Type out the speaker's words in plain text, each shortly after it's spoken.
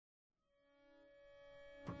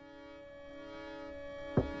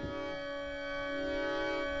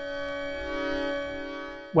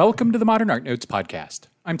Welcome to the Modern Art Notes podcast.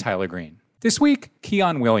 I'm Tyler Green. This week,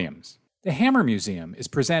 Kiyan Williams. The Hammer Museum is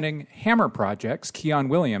presenting Hammer Project's Kiyan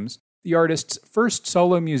Williams, the artist's first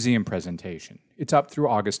solo museum presentation. It's up through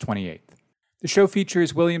August 28th. The show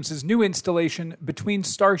features Williams' new installation, Between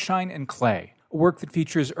Starshine and Clay, a work that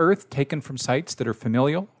features earth taken from sites that are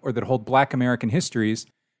familial or that hold Black American histories,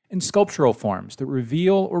 and sculptural forms that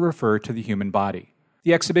reveal or refer to the human body.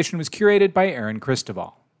 The exhibition was curated by Aaron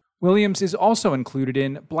Cristoval. Williams is also included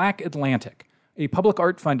in Black Atlantic, a public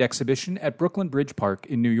art fund exhibition at Brooklyn Bridge Park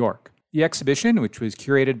in New York. The exhibition, which was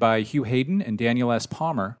curated by Hugh Hayden and Daniel S.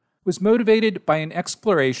 Palmer, was motivated by an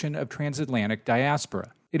exploration of transatlantic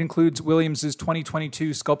diaspora. It includes Williams'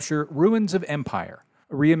 2022 sculpture Ruins of Empire,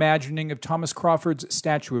 a reimagining of Thomas Crawford's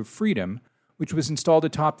Statue of Freedom, which was installed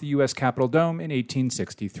atop the U.S. Capitol Dome in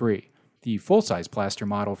 1863. The full-size plaster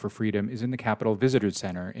model for Freedom is in the Capitol Visitors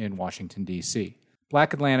Center in Washington, D.C.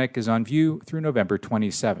 Black Atlantic is on view through November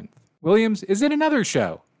 27th. Williams is in another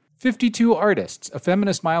show, 52 Artists, a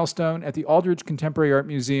feminist milestone at the Aldridge Contemporary Art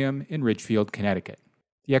Museum in Ridgefield, Connecticut.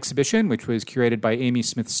 The exhibition, which was curated by Amy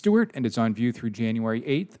Smith Stewart and is on view through January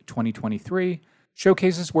 8th, 2023,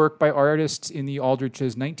 showcases work by artists in the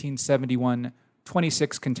Aldrich's 1971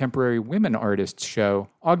 26 Contemporary Women Artists show,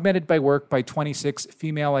 augmented by work by 26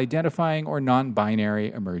 female-identifying or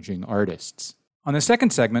non-binary emerging artists. On the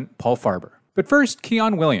second segment, Paul Farber. But first,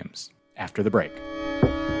 Kiyan Williams, after the break.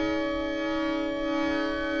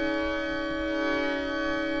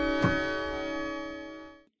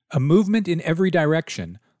 A Movement in Every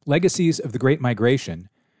Direction, Legacies of the Great Migration,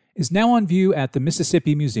 is now on view at the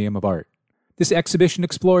Mississippi Museum of Art. This exhibition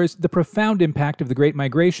explores the profound impact of the Great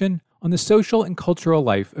Migration on the social and cultural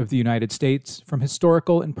life of the United States from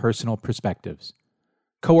historical and personal perspectives.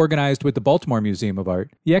 Co-organized with the Baltimore Museum of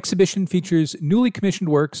Art, the exhibition features newly commissioned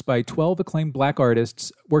works by 12 acclaimed Black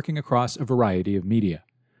artists working across a variety of media.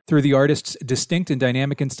 Through the artists' distinct and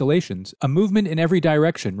dynamic installations, A Movement in Every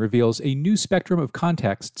Direction reveals a new spectrum of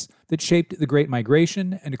contexts that shaped the Great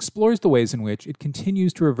Migration and explores the ways in which it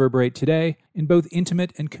continues to reverberate today in both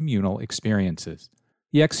intimate and communal experiences.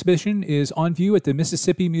 The exhibition is on view at the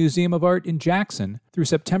Mississippi Museum of Art in Jackson through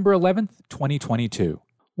September 11th, 2022.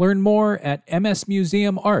 Learn more at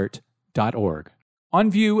msmuseumart.org. On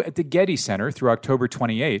view at the Getty Center through October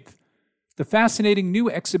 28th, the fascinating new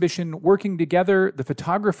exhibition Working Together, the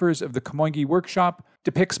Photographers of the Komongi Workshop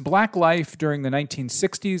depicts Black life during the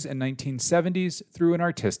 1960s and 1970s through an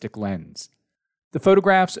artistic lens. The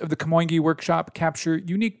photographs of the Komongi Workshop capture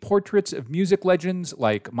unique portraits of music legends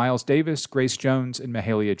like Miles Davis, Grace Jones, and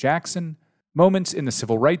Mahalia Jackson, moments in the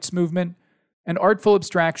civil rights movement, and artful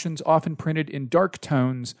abstractions often printed in dark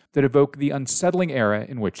tones that evoke the unsettling era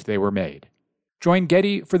in which they were made. Join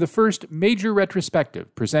Getty for the first major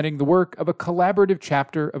retrospective presenting the work of a collaborative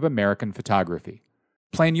chapter of American photography.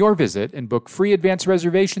 Plan your visit and book free advance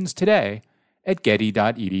reservations today at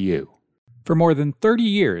getty.edu. For more than 30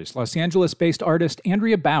 years, Los Angeles-based artist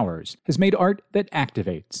Andrea Bowers has made art that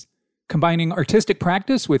activates. Combining artistic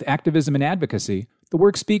practice with activism and advocacy, the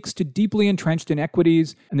work speaks to deeply entrenched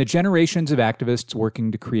inequities and the generations of activists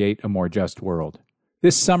working to create a more just world.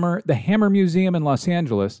 This summer, the Hammer Museum in Los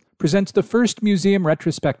Angeles presents the first museum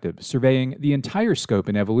retrospective surveying the entire scope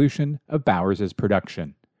and evolution of Bowers'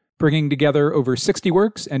 production. Bringing together over 60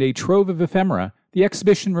 works and a trove of ephemera, the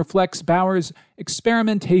exhibition reflects Bowers'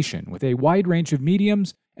 experimentation with a wide range of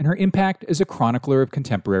mediums and her impact as a chronicler of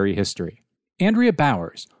contemporary history. Andrea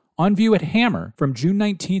Bowers, on view at Hammer from June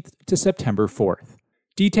 19th to September 4th.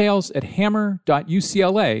 Details at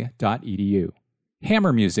hammer.ucla.edu.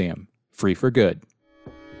 Hammer Museum, free for good.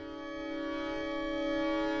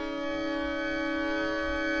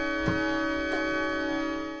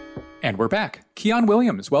 And we're back. Kiyan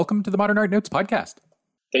Williams, welcome to the Modern Art Notes podcast.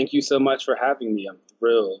 Thank you so much for having me. I'm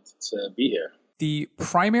thrilled to be here. The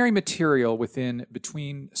primary material within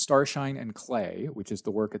Between Starshine and Clay, which is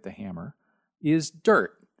the work at the Hammer, is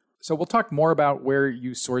dirt. So we'll talk more about where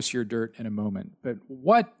you source your dirt in a moment. But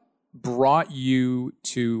what brought you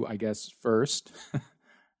to, I guess, first,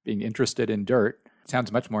 being interested in dirt? It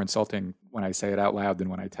sounds much more insulting when I say it out loud than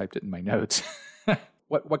when I typed it in my notes.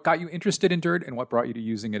 What got you interested in dirt, and what brought you to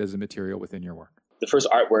using it as a material within your work? The first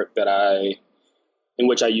artwork in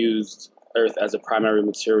which I used earth as a primary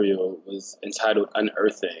material was entitled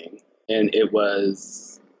Unearthing. And it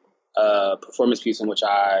was a performance piece in which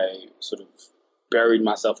I sort of buried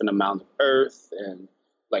myself in a mound of earth and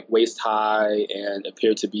like waist high and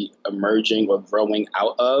appeared to be emerging or growing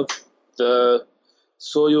out of the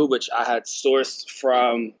soil, which I had sourced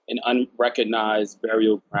from an unrecognized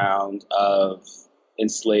burial ground of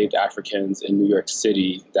enslaved Africans in New York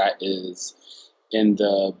City that is in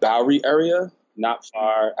the Bowery area. not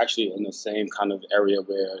far, actually in the same kind of area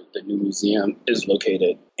where the new museum is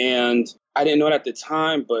located. And I didn't know it at the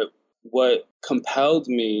time, but what compelled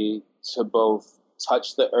me to both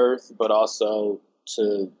touch the earth, but also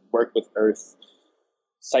to work with earth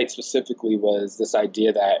site specifically was this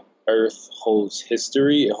idea that earth holds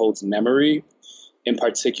history, it holds memory. In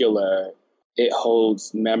particular, it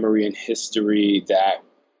holds memory and history that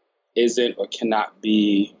isn't or cannot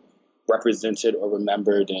be represented or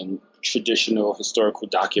remembered in traditional historical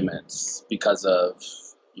documents because of,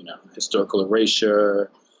 historical erasure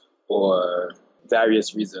or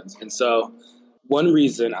various reasons. And so one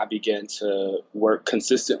reason I began to work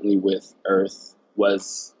consistently with Earth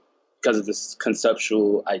was because of this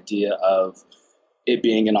conceptual idea of it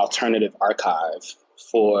being an alternative archive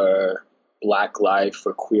for Black life,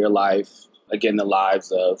 for queer life, again, the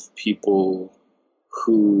lives of people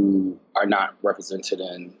who are not represented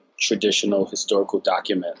in traditional historical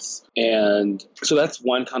documents. And so that's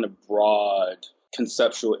one kind of broad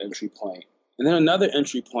conceptual entry point. And then another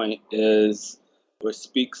entry point is what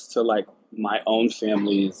speaks to like my own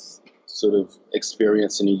family's sort of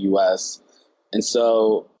experience in the US. And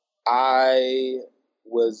so I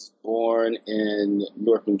was born in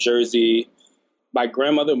Newark, New Jersey. My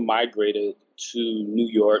grandmother migrated to New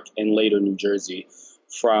York and later New Jersey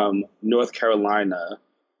from North Carolina,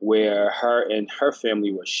 where her and her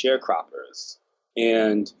family were sharecroppers.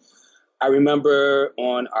 And I remember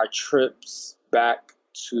on our trips back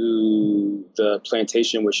to the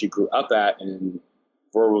plantation where she grew up at in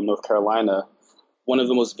rural North Carolina, one of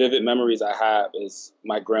the most vivid memories I have is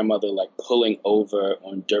my grandmother like pulling over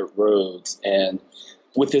on dirt roads and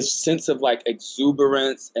with this sense of like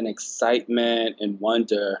exuberance and excitement and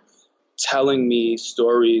wonder, telling me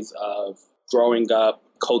stories of growing up,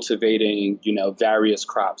 cultivating, various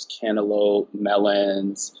crops, cantaloupe,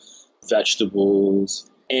 melons,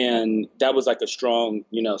 vegetables. And that was like a strong,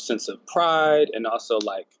 sense of pride and also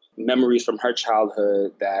like memories from her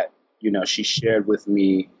childhood that, she shared with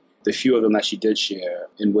me, the few of them that she did share,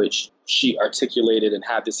 in which she articulated and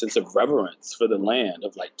had this sense of reverence for the land,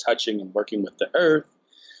 of like touching and working with the earth.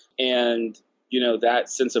 And, that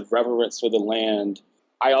sense of reverence for the land,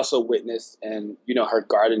 I also witnessed in, her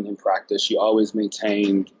gardening practice. She always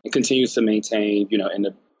maintained and continues to maintain,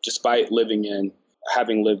 despite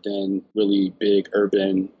having lived in really big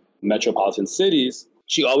urban metropolitan cities,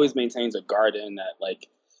 she always maintains a garden that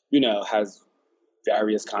has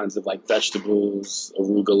various kinds of like vegetables,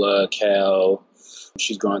 arugula, kale.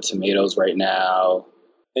 She's growing tomatoes right now.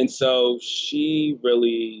 And so she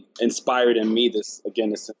really inspired in me this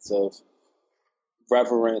sense of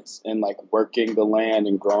reverence and like working the land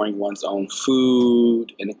and growing one's own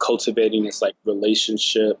food and cultivating this like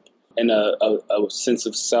relationship and a sense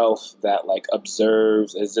of self that like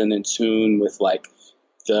observes, is in tune with like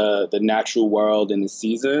the natural world and the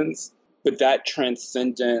seasons. But that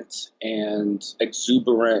transcendent and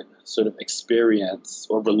exuberant sort of experience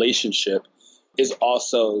or relationship is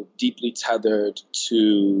also deeply tethered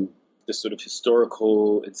to the sort of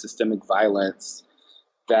historical and systemic violence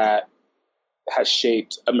that has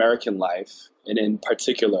shaped American life, and in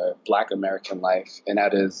particular, Black American life, and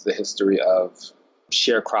that is the history of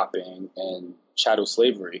sharecropping and chattel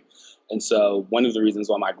slavery. And so one of the reasons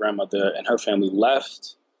why my grandmother and her family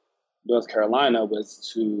left North Carolina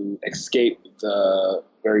was to escape the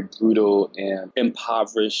very brutal and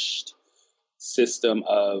impoverished system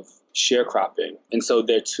of sharecropping. And so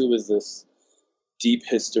there too is this deep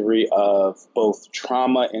history of both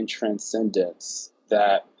trauma and transcendence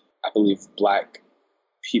that I believe Black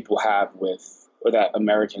people have with, or that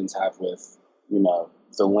Americans have with,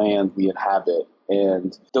 the land we inhabit.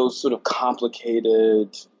 And those sort of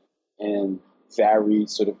complicated and varied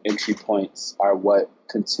sort of entry points are what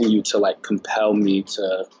continue to like compel me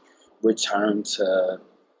to return to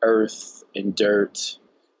earth and dirt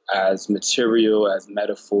as material, as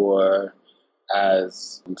metaphor,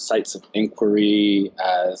 as sites of inquiry,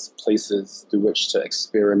 as places through which to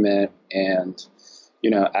experiment, and,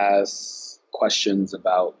 as questions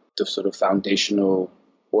about the sort of foundational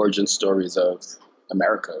origin stories of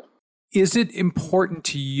America. Is it important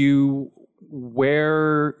to you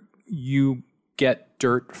where you get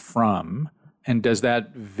dirt from, and does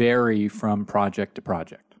that vary from project to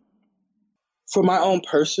project? For my own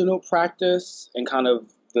personal practice and kind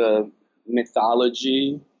of the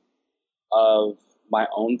mythology of my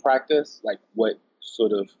own practice, like what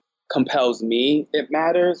sort of compels me, it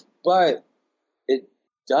matters, but it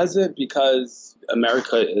doesn't, because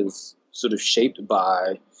America is sort of shaped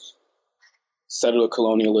by settler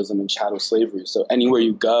colonialism and chattel slavery. So anywhere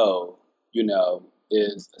you go,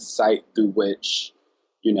 is a site through which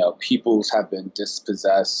peoples have been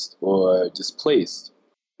dispossessed or displaced.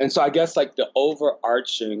 And so I guess like the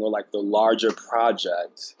overarching or like the larger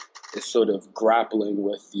project is sort of grappling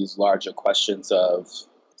with these larger questions of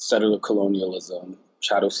settler colonialism,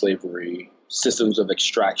 chattel slavery, systems of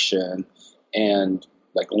extraction, and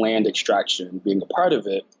like land extraction being a part of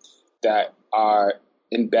it that are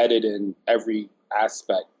embedded in every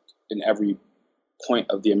aspect, in every point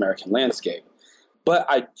of the American landscape. But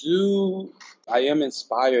I am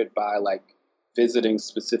inspired by like visiting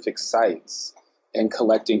specific sites and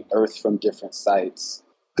collecting earth from different sites.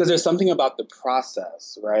 Because there's something about the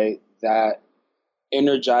process, right, that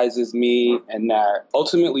energizes me and that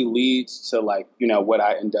ultimately leads to like, what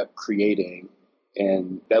I end up creating,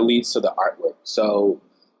 and that leads to the artwork. So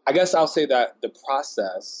I guess I'll say that the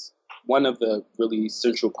process, one of the really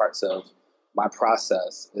central parts of my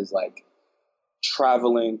process is like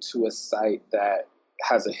traveling to a site that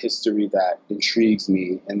has a history that intrigues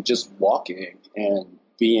me, and just walking and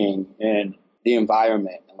being in the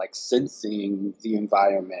environment and like sensing the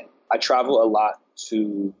environment. I travel a lot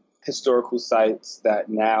to historical sites that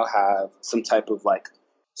now have some type of like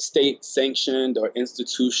state sanctioned or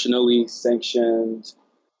institutionally sanctioned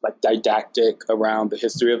like didactic around the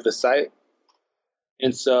history of the site.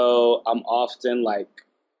 And so I'm often like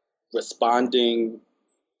responding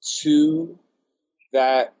to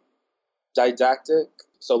that didactic.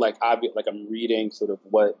 So like I'm reading sort of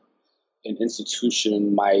what an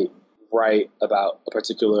institution might write about a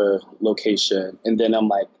particular location, and then I'm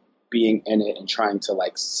like being in it and trying to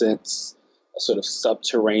like sense a sort of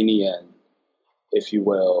subterranean, if you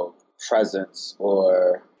will, presence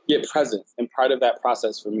or presence. And part of that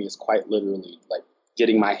process for me is quite literally like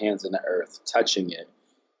getting my hands in the earth, touching it,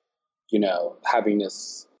 having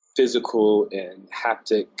this physical and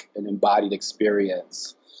haptic and embodied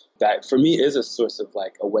experience that for me is a source of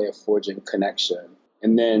like a way of forging connection.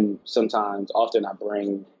 And then often I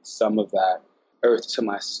bring some of that earth to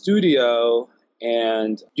my studio,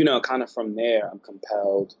 and, kind of from there,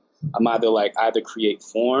 I'm either create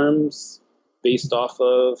forms based off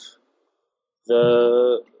of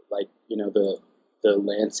the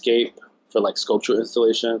landscape for like sculptural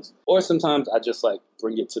installations, or sometimes I just like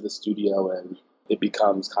bring it to the studio and it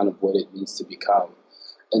becomes kind of what it needs to become.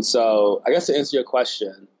 And so I guess to answer your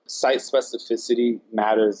question, site specificity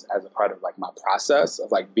matters as a part of like my process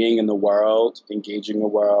of like being in the world, engaging the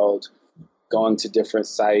world, going to different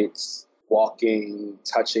sites, walking,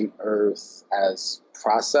 touching earth as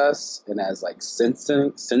process and as like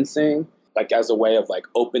sensing, like as a way of like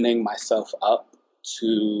opening myself up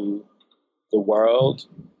to the world,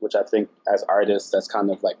 which I think as artists, that's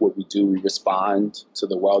kind of like what we do. We respond to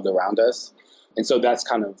the world around us. And so that's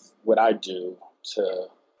kind of what I do to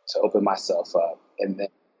open myself up, and then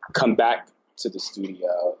come back to the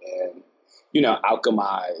studio and,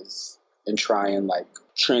 alchemize and try and like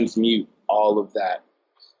transmute all of that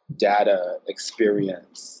data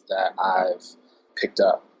experience that I've picked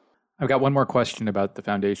up. I've got one more question about the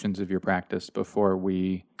foundations of your practice before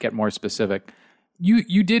we get more specific.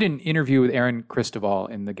 You did an interview with Aaron Cristoval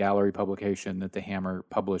in the gallery publication that the Hammer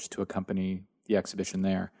published to accompany the exhibition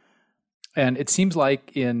there. And it seems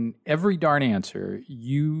like in every darn answer,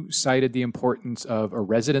 you cited the importance of a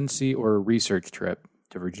residency or a research trip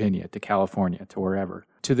to Virginia, to California, to wherever,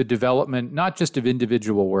 to the development, not just of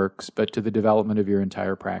individual works, but to the development of your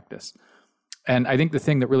entire practice. And I think the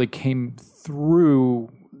thing that really came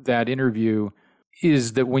through that interview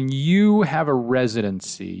is that when you have a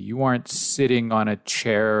residency, you aren't sitting on a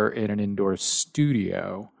chair in an indoor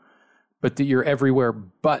studio, but that you're everywhere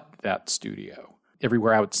but that studio,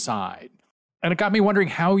 everywhere outside. And it got me wondering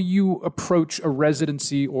how you approach a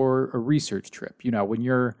residency or a research trip. When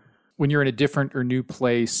you're in a different or new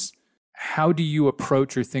place, how do you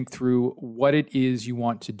approach or think through what it is you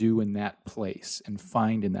want to do in that place and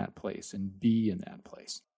find in that place and be in that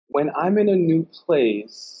place? When I'm in a new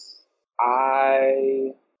place,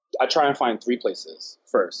 I try and find three places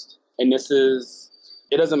first. And it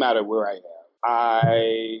doesn't matter where I am.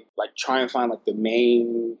 I like try and find like the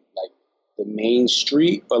main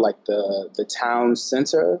street or like the town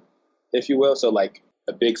center, if you will. So like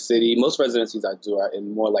a big city. Most residencies I do are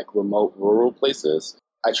in more like remote rural places.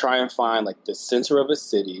 I try and find like the center of a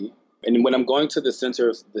city. And when I'm going to the center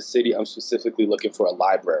of the city, I'm specifically looking for a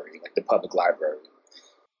library, like the public library.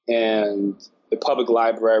 And the public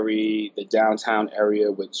library, the downtown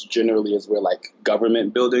area, which generally is where like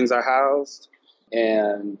government buildings are housed.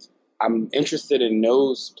 And I'm interested in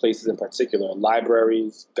those places in particular,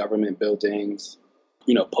 libraries, government buildings,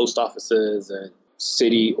 post offices and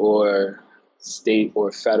city or state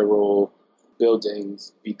or federal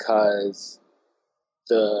buildings, because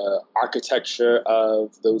the architecture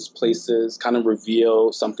of those places kind of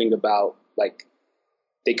reveal something about, like,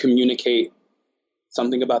 they communicate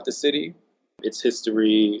something about the city, its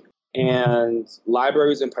history, and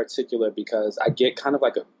libraries in particular, because I get kind of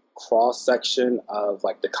like a cross section of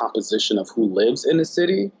like the composition of who lives in the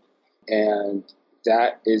city. And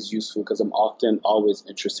that is useful because I'm often always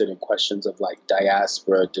interested in questions of like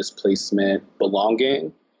diaspora, displacement,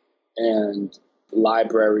 belonging, and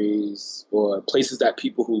libraries or places that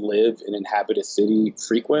people who live and inhabit a city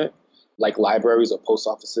frequent, like libraries or post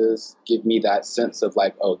offices, give me that sense of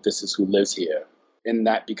like, oh, this is who lives here. And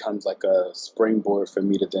that becomes like a springboard for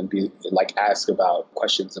me to then be like ask about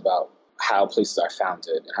questions about how places are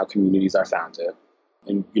founded and how communities are founded,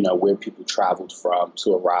 and where people traveled from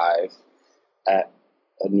to arrive at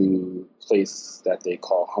a new place that they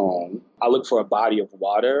call home. I look for a body of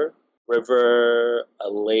water, river, a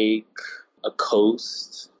lake, a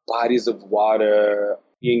coast. Bodies of water,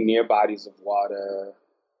 being near bodies of water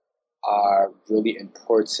are really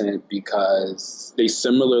important because they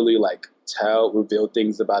similarly like reveal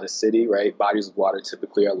things about a city, right? Bodies of water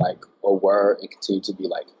typically are like, or were and continue to be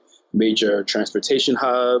like major transportation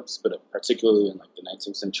hubs, but particularly in like the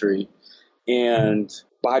 19th century. And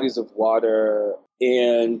bodies of water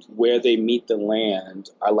and where they meet the land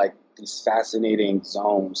are like these fascinating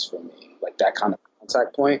zones for me, like that kind of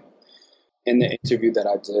contact point. In the interview that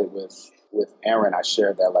I did with Aaron, I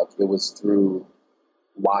shared that like it was through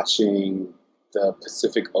watching the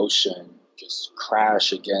Pacific Ocean just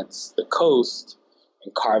crash against the coast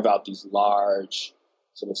and carve out these large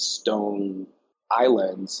sort of stone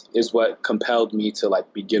islands is what compelled me to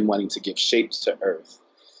like begin wanting to give shape to Earth.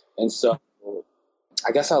 And so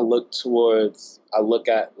I guess I look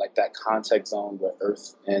at like that contact zone where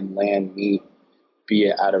Earth and land meet, be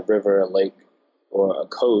it at a river, a lake, or a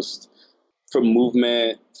coast, for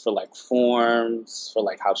movement, for like forms, for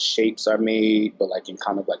like how shapes are made, but like in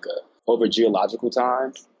kind of like a over geological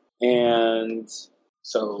time. And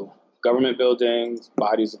so government buildings,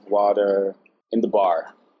 bodies of water, in the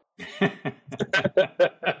bar.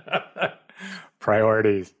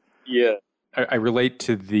 Priorities. Yeah. I relate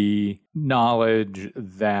to the knowledge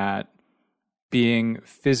that being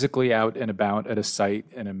physically out and about at a site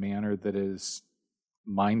in a manner that is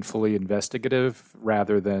mindfully investigative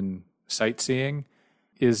rather than sightseeing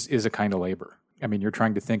is a kind of labor. I mean, you're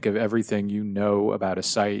trying to think of everything you know about a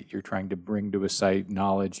site. You're trying to bring to a site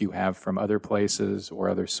knowledge you have from other places or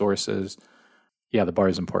other sources. Yeah, the bar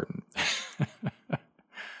is important.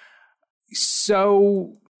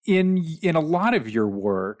 So in a lot of your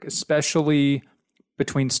work, especially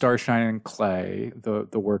between Starshine and Clay,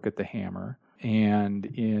 the work at the Hammer, and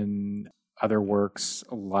in other works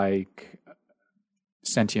like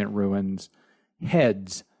Sentient Ruins,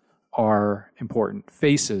 heads are important,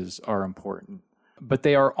 faces are important, but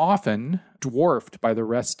they are often dwarfed by the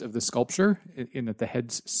rest of the sculpture in that the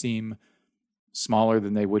heads seem smaller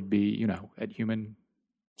than they would be, at human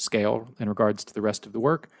scale in regards to the rest of the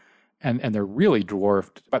work. And they're really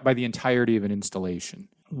dwarfed by the entirety of an installation.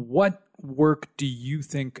 What work do you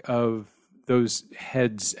think of those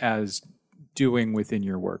heads as doing within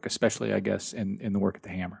your work, especially, I guess, in the work at the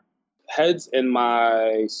Hammer? Heads in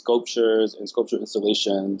my sculptures and sculpture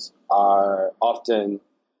installations are often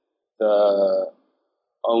the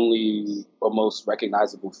only or most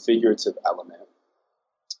recognizable figurative element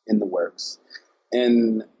in the works.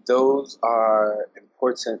 And those are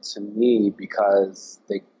important to me because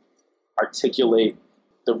they articulate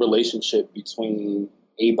the relationship between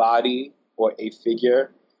a body or a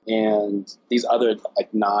figure and these other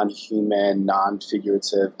like non-human,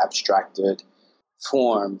 non-figurative, abstracted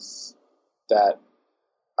forms that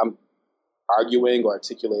I'm arguing or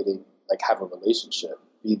articulating like have a relationship,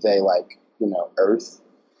 be they like, Earth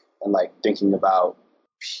and like thinking about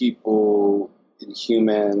people and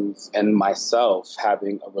humans and myself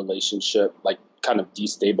having a relationship, like kind of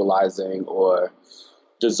destabilizing or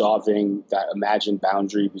dissolving that imagined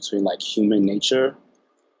boundary between like human nature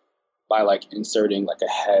by like inserting like a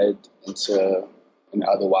head into an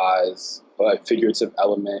otherwise, or a figurative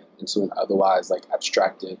element into an otherwise like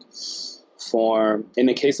abstracted form. In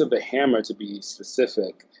the case of the Hammer, to be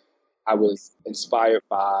specific, I was inspired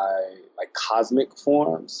by like cosmic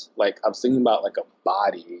forms. Like I was thinking about like a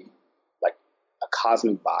body, like a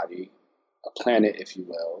cosmic body, a planet, if you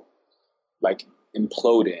will, like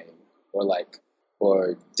imploding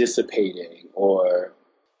or dissipating or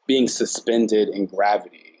being suspended in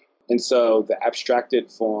gravity. And so the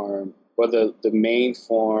abstracted form, or the main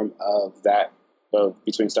form of that, of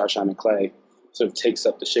between Starshine and Clay, sort of takes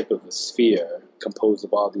up the shape of a sphere composed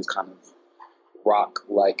of all these kind of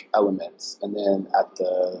rock-like elements. And then at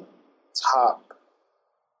the top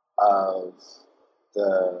of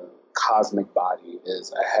the cosmic body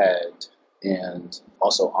is a head and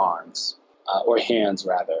also arms, or hands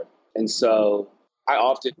rather. And so I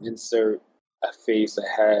often insert a face, a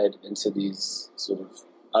head into these sort of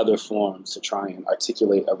other forms to try and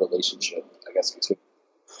articulate a relationship, I guess, between,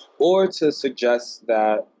 or to suggest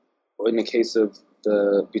that, or in the case of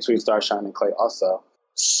the Between Starshine and Clay also.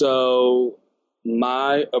 So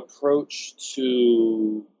my approach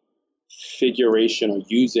to figuration, or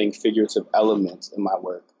using figurative elements in my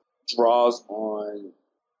work, draws on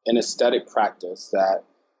an aesthetic practice that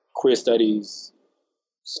queer studies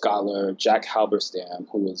scholar Jack Halberstam,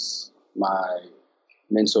 who was my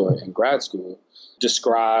mentor in grad school,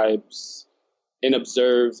 describes and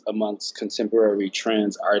observes amongst contemporary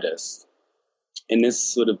trans artists. And this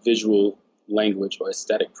sort of visual language or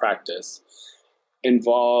aesthetic practice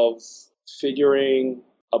involves figuring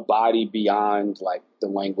a body beyond like the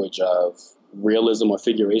language of realism or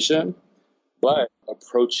figuration, but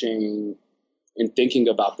approaching and thinking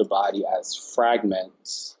about the body as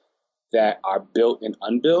fragments that are built and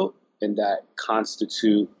unbuilt and that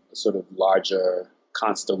constitute a sort of larger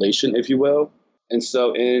constellation, if you will. And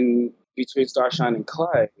so in Between Starshine and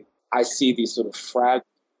Clay, I see these sort of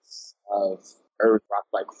fragments of earth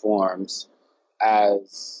rock-like forms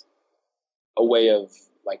as a way of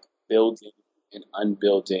like building and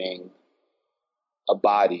unbuilding a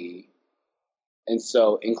body. And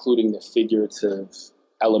so including the figurative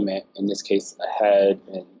element, in this case, a head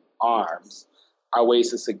and arms, are ways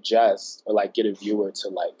to suggest or like get a viewer to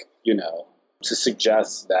like, to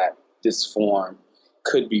suggest that this form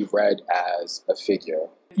could be read as a figure.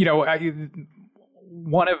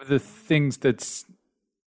 One of the things that's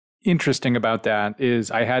interesting about that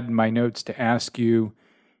is I had in my notes to ask you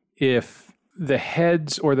if the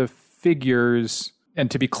heads or the figures,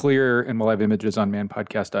 and to be clear, and we'll have images on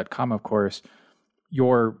manpodcast.com, of course,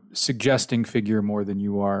 you're suggesting figure more than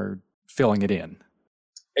you are filling it in.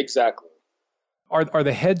 Exactly. Are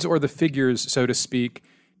the heads or the figures, so to speak,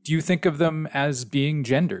 do you think of them as being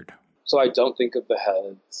gendered? So I don't think of the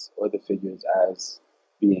heads or the figures as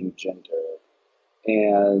being gendered.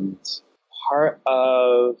 And part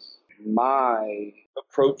of my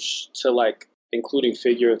approach to like including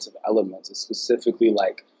figurative elements is specifically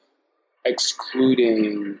like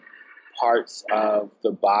excluding parts of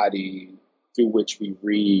the body through which we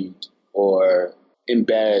read or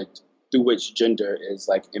embed, through which gender is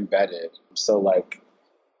like embedded. So like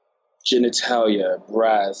genitalia,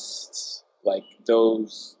 breasts, like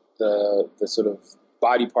those, the sort of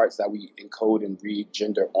body parts that we encode and read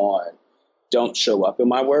gender on don't show up in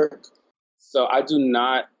my work. So I do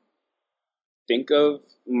not think of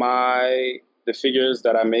the figures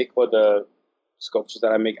that I make or the sculptures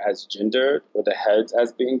that I make as gendered, or the heads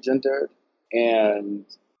as being gendered. And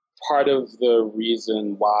part of the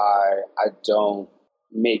reason why I don't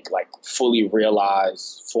make like fully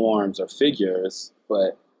realized forms or figures,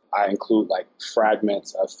 but I include like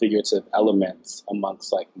fragments of figurative elements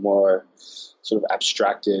amongst like more sort of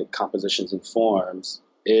abstracted compositions and forms,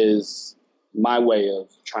 is my way of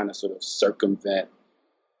trying to sort of circumvent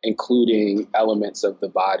including elements of the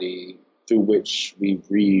body through which we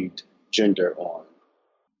read gender on.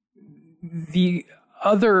 The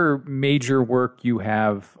other major work you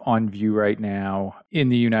have on view right now in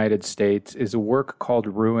the United States is a work called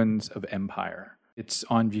Ruins of Empire. It's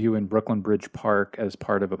on view in Brooklyn Bridge Park as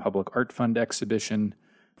part of a public art fund exhibition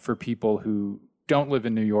for people who don't live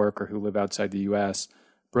in New York or who live outside the U.S.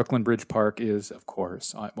 Brooklyn Bridge Park is, of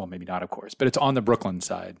course, well, maybe not of course, but it's on the Brooklyn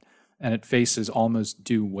side, and it faces almost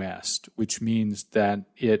due west, which means that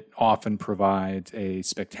it often provides a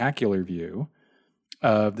spectacular view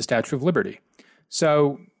of the Statue of Liberty.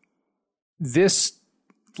 So this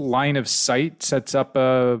line of sight sets up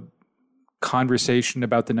a conversation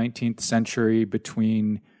about the 19th century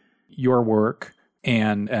between your work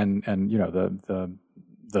and the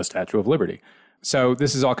Statue of Liberty. So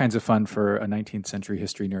this is all kinds of fun for a 19th century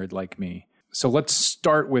history nerd like me. So let's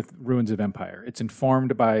start with Ruins of Empire. It's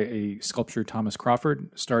informed by a sculpture Thomas Crawford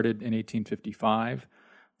started in 1855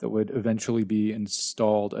 that would eventually be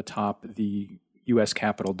installed atop the U.S.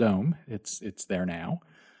 Capitol Dome. It's there now.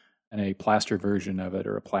 And a plaster version of it,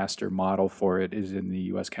 or a plaster model for it, is in the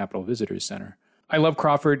U.S. Capitol Visitors Center. I love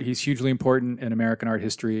Crawford. He's hugely important in American art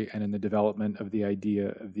history and in the development of the idea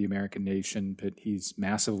of the American nation, but he's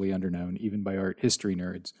massively underknown, even by art history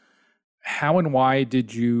nerds. How and why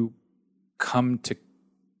did you come to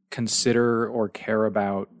consider or care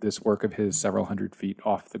about this work of his several hundred feet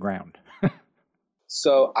off the ground?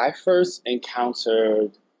 So I first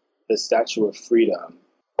encountered the Statue of Freedom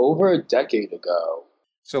over a decade ago.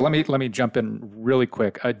 So let me jump in really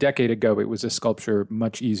quick. A decade ago, it was a sculpture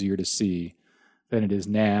much easier to see than it is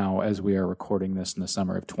now as we are recording this in the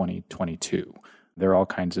summer of 2022. There are all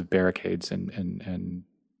kinds of barricades and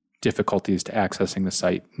difficulties to accessing the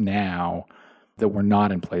site now that were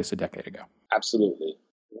not in place a decade ago. Absolutely.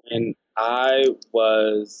 When I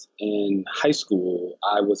was in high school,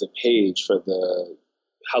 I was a page for the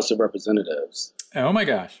House of Representatives. Oh my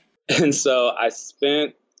gosh. And so I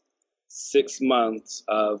spent 6 months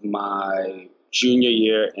of my junior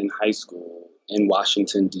year in high school in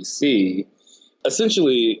Washington, D.C.,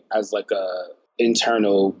 essentially as like a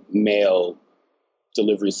internal mail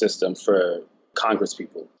delivery system for Congress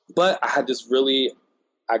people. But I had this really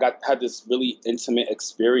intimate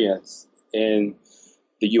experience in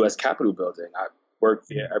the U.S. Capitol building. I worked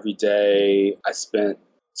there every day. I spent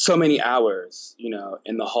so many hours,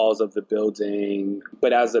 in the halls of the building.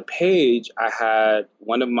 But as a page,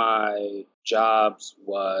 one of my jobs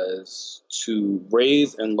was to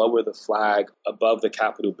raise and lower the flag above the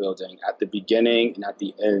Capitol building at the beginning and at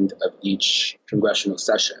the end of each congressional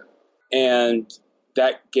session. And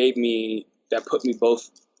that put me both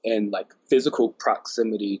in like physical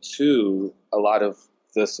proximity to a lot of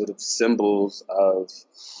the sort of symbols of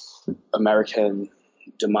American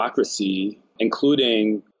democracy,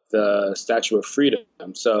 including the Statue of Freedom.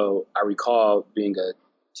 So I recall being a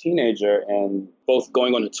teenager and both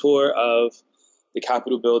going on a tour of the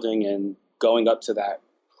Capitol building and going up to that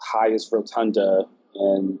highest rotunda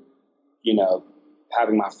and,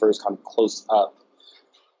 having my first kind of close up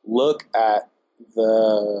look at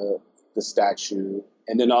the statue,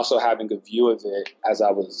 and then also having a view of it as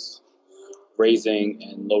I was raising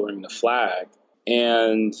and lowering the flag.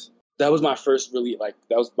 And that was my first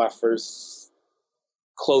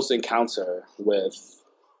close encounter with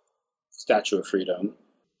Statue of Freedom.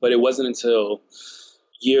 But it wasn't until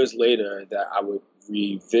years later that I would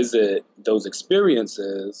revisit those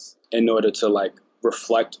experiences in order to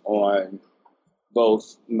reflect on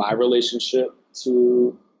both my relationship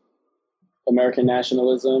to American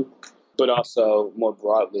nationalism, but also more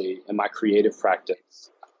broadly in my creative practice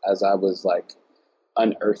as I was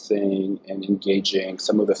unearthing and engaging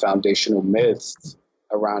some of the foundational myths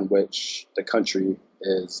around which the country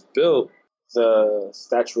is built. The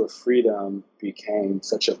Statue of Freedom became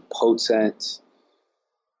such a potent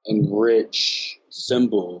and rich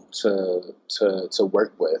symbol to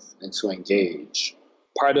work with and to engage.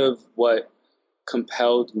 Part of what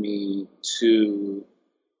compelled me to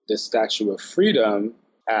the Statue of Freedom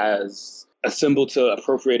as a symbol to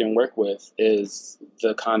appropriate and work with is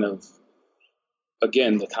the kind of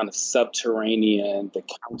subterranean, the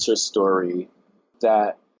counter story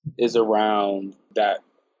that is around, that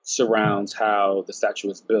surrounds how the statue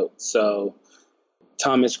is built. So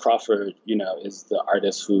Thomas Crawford, is the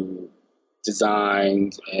artist who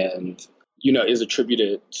designed and, is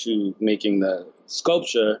attributed to making the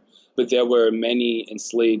sculpture, but there were many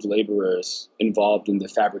enslaved laborers involved in the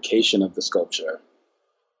fabrication of the sculpture.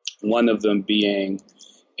 One of them being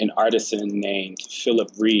an artisan named Philip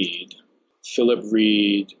Reed. Philip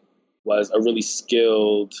Reed was a really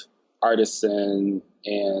skilled artisan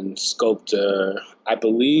and sculptor. I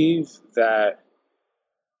believe that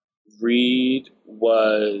Reed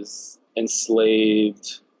was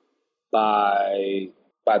enslaved by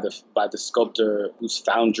the sculptor whose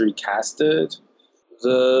foundry casted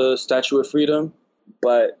the Statue of Freedom,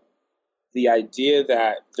 but the idea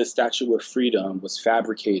that the Statue of Freedom was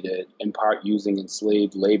fabricated in part using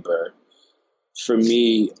enslaved labor, for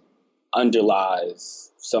me,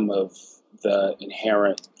 underlies some of the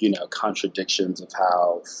inherent, contradictions of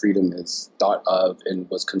how freedom is thought of and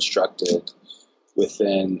was constructed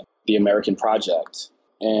within the American project.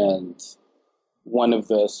 And one of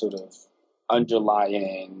the sort of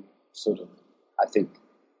underlying I think,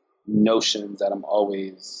 notions that I'm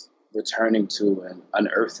always returning to and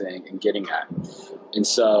unearthing and getting at. And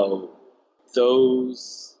so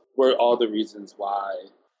those were all the reasons why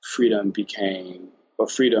freedom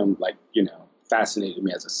fascinated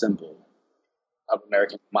me as a symbol of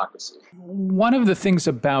American democracy. One of the things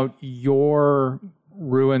about your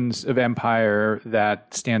ruins of empire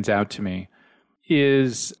that stands out to me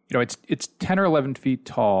is, it's 10 or 11 feet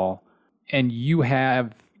tall, and you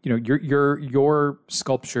have, your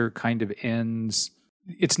sculpture kind of ends.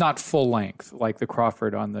 It's not full length like the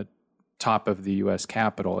Crawford on the top of the U.S.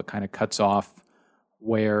 Capitol. It kind of cuts off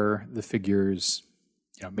where the figure's,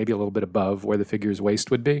 maybe a little bit above where the figure's waist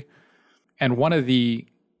would be. And one of the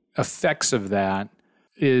effects of that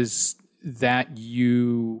is that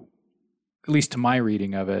you, at least to my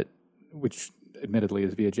reading of it, which admittedly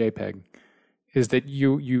is via JPEG, is that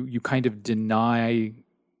you kind of deny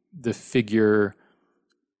the figure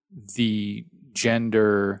the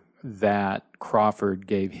gender that Crawford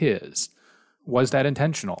gave his. Was that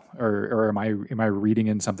intentional, or am I reading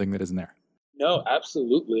in something that isn't there? No,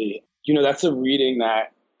 absolutely. That's a reading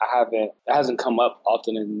that hasn't come up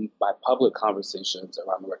often in my public conversations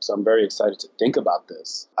around the work. So I'm very excited to think about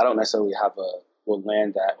this. I don't necessarily will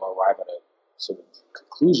land at or arrive at a sort of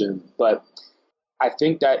conclusion, but I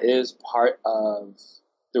think that is part of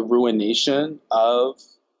the ruination of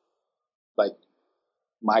like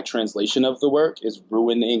my translation of the work is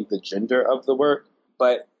ruining the gender of the work.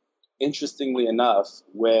 But interestingly enough,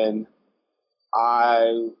 when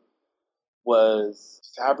I was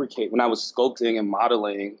sculpting and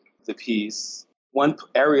modeling the piece, one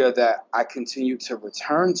area that I continued to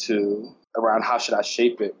return to around how should I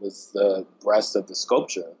shape it was the breast of the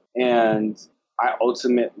sculpture. And I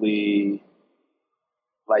ultimately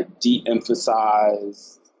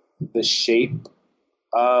de-emphasized the shape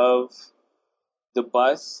of the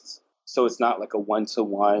bust. So it's not like a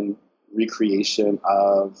one-to-one recreation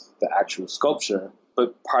of the actual sculpture.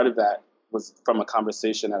 But part of that was from a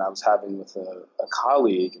conversation that I was having with a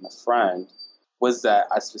colleague and a friend, was that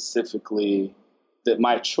that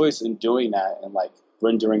my choice in doing that and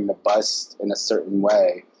rendering the bust in a certain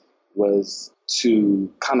way was to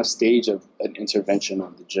kind of stage an intervention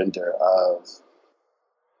on the gender of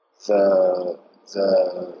the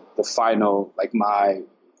final, my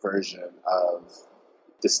version of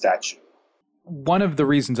the statue. One of the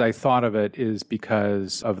reasons I thought of it is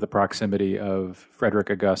because of the proximity of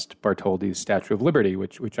Frederick Auguste Bartholdi's Statue of Liberty,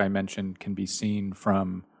 which I mentioned can be seen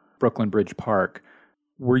from Brooklyn Bridge Park.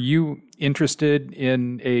 Were you interested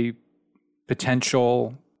in a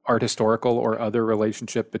potential art historical or other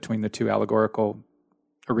relationship between the two allegorical,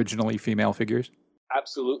 originally female figures?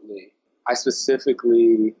 Absolutely. I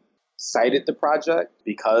specifically cited the project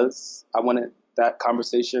because I wanted that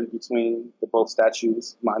conversation between the both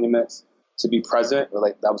statues, monuments, to be present, or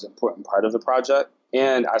that was an important part of the project.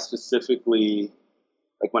 And I specifically,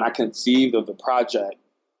 when I conceived of the project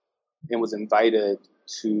and was invited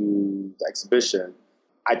to the exhibition,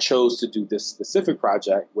 I chose to do this specific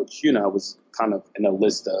project, which, was kind of in a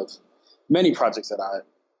list of many projects that I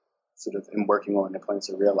sort of am working on and plan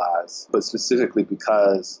to realize, but specifically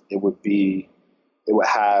because it would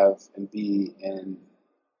have and be in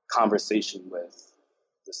conversation with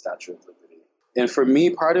the Statue of Liberty. And for me,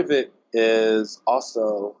 part of it is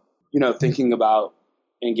also, thinking about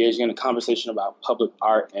engaging in a conversation about public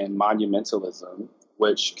art and monumentalism,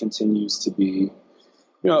 which continues to be,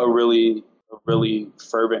 a really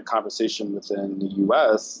fervent conversation within the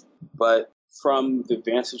U.S. But from the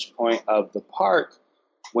vantage point of the park,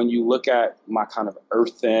 when you look at my kind of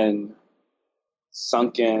earthen,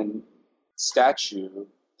 sunken statue,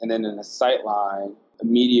 and then in a sight line,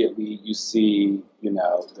 immediately you see,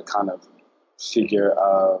 the kind of figure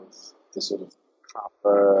of the sort of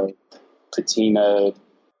copper, patinaed,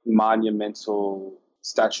 monumental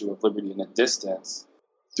Statue of Liberty in the distance.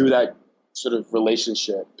 Through that sort of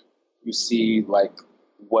relationship, you see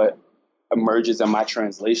what emerges in my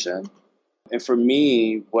translation. And for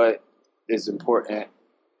me, what is important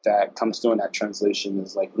that comes through in that translation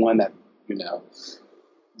is one that,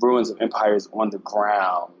 ruins of empires on the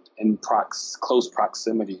ground in close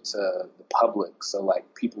proximity to the public. So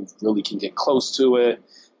people really can get close to it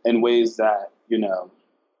in ways that,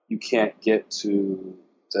 you can't get to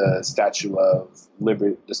the Statue of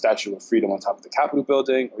Liberty, the Statue of Freedom on top of the Capitol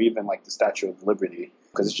building, or even the Statue of Liberty,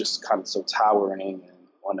 because it's just kind of so towering and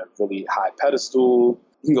on a really high pedestal.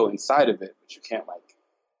 You can go inside of it, but you can't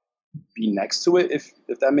be next to it, if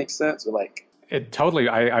that makes sense. Or It totally.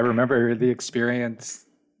 I remember the experience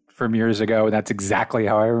from years ago, and that's exactly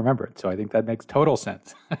how I remember it. So I think that makes total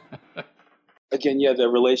sense. Again, yeah,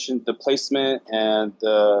 the placement and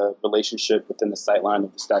the relationship within the sightline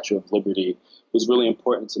of the Statue of Liberty was really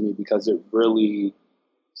important to me because it really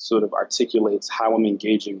sort of articulates how I'm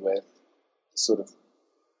engaging with sort of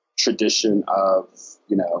tradition of,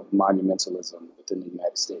 monumentalism within the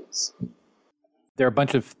United States. There are a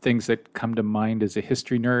bunch of things that come to mind as a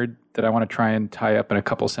history nerd that I want to try and tie up in a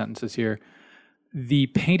couple sentences here. The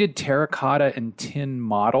painted terracotta and tin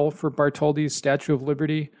model for Bartholdi's Statue of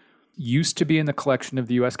Liberty used to be in the collection of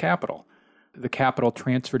the U.S. Capitol. The Capitol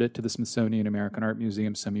transferred it to the Smithsonian American Art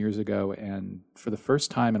Museum some years ago, and for the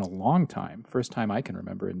first time in a long time, first time I can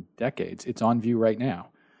remember in decades, it's on view right now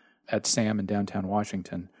at SAM in downtown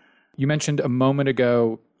Washington. You mentioned a moment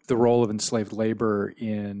ago the role of enslaved labor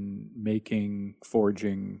in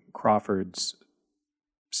forging Crawford's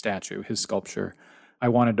statue, his sculpture. I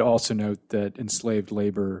wanted to also note that enslaved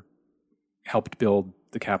labor helped build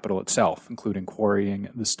the Capitol itself, including quarrying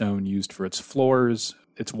the stone used for its floors,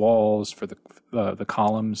 its walls, for the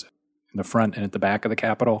columns in the front and at the back of the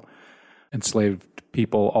Capitol. Enslaved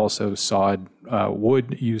people also sawed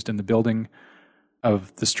wood used in the building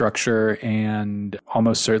of the structure, and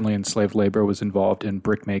almost certainly enslaved labor was involved in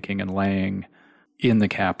brick making and laying in the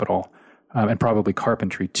Capitol, and probably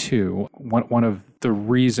carpentry too. One of the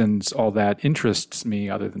reasons all that interests me,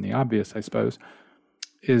 other than the obvious, I suppose,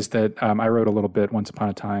 is that I wrote a little bit once upon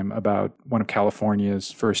a time about one of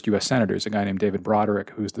California's first U.S. senators, a guy named David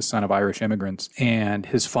Broderick, who's the son of Irish immigrants. And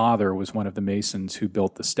his father was one of the masons who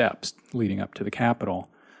built the steps leading up to the Capitol.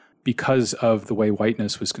 Because of the way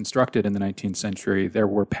whiteness was constructed in the 19th century, there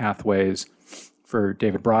were pathways for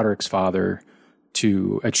David Broderick's father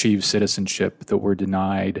to achieve citizenship that were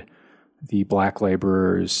denied the black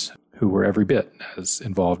laborers who were every bit as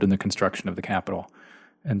involved in the construction of the Capitol.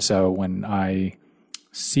 And so when I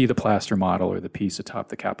see the plaster model or the piece atop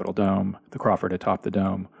the Capitol dome, the Crawford atop the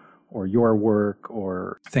dome, or your work,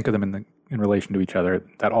 or think of them in relation to each other,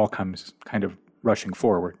 that all comes kind of rushing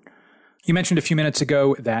forward. You mentioned a few minutes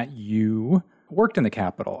ago that you worked in the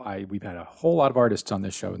Capitol. We've had a whole lot of artists on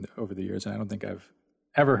this show over the years, and I don't think I've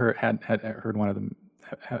ever heard one of them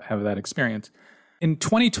have that experience. In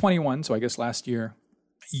 2021, so I guess last year,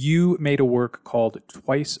 you made a work called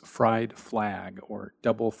Twice Fried Flag, or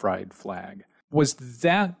Double Fried Flag. Was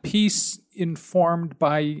that piece informed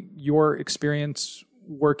by your experience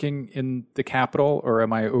working in the Capitol, or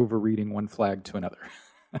am I overreading one flag to another?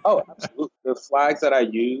 Oh, absolutely. The flags that I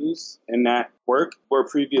use in that work were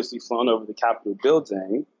previously flown over the Capitol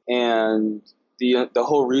building, and the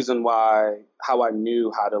whole reason how I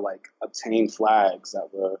knew how to obtain flags that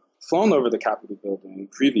were flown over the Capitol building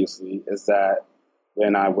previously is that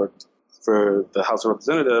when I worked for the House of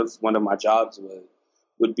Representatives, one of my jobs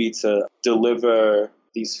would be to deliver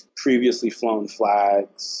these previously flown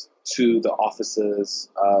flags to the offices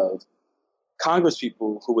of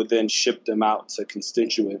Congresspeople who would then ship them out to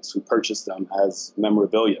constituents who purchased them as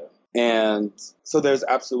memorabilia. And so there's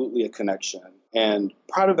absolutely a connection. And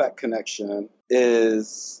part of that connection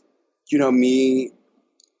is, me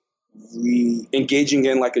engaging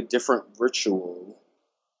in a different ritual,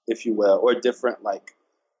 if you will, or a different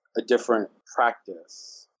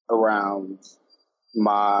practice around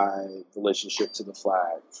my relationship to the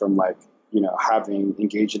flag, from having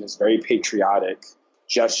engaged in this very patriotic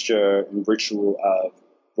gesture and ritual of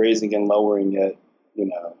raising and lowering it,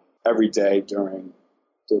 every day during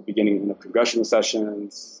the beginning of congressional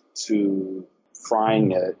sessions, to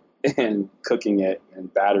frying it and cooking it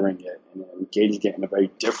and battering it and engaging it in a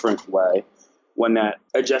very different way.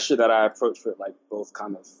 A gesture that I approach with both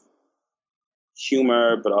kind of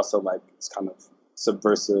humor, but also this kind of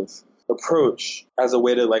subversive approach as a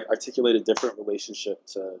way to articulate a different relationship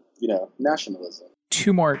to, nationalism.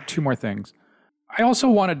 Two more things. I also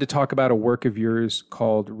wanted to talk about a work of yours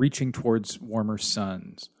called Reaching Towards Warmer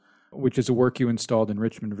Suns, which is a work you installed in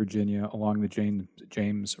Richmond, Virginia, along the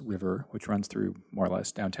James River, which runs through more or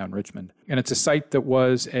less downtown Richmond. And it's a site that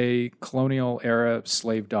was a colonial-era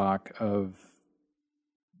slave dock of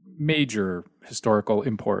major historical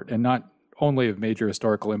import, and not only of major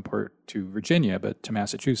historical import to Virginia, but to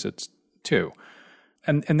Massachusetts too.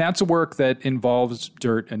 And that's a work that involves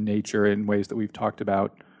dirt and nature in ways that we've talked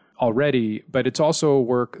about already, but it's also a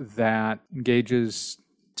work that engages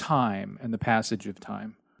time and the passage of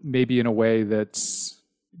time, maybe in a way that's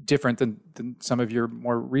different than some of your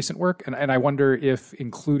more recent work. And I wonder if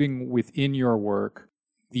including within your work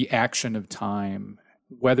the action of time,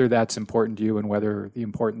 whether that's important to you and whether the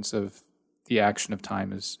importance of the action of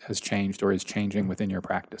time has changed or is changing within your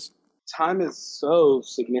practice. Time is so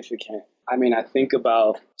significant. I think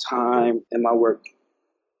about time in my work,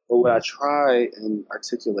 but what I try and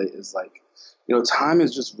articulate is time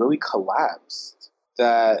is just really collapsed.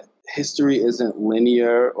 That history isn't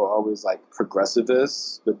linear or always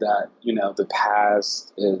progressivist, but that, the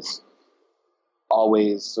past is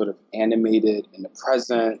always sort of animated in the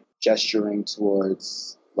present, gesturing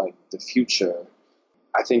towards the future.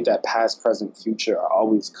 I think that past, present, future are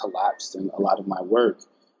always collapsed in a lot of my work,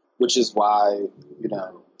 which is why,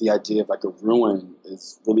 the idea of a ruin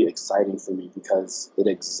is really exciting for me, because it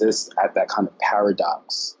exists at that kind of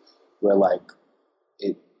paradox where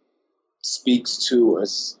it speaks to or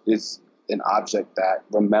is an object that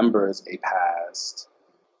remembers a past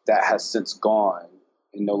that has since gone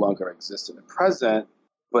and no longer exists in the present,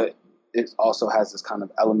 but it also has this kind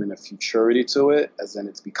of element of futurity to it, as in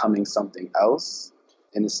it's becoming something else,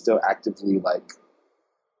 and it's still actively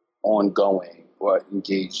ongoing or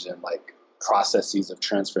engaged in processes of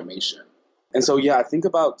transformation. And so, I think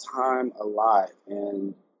about time a lot,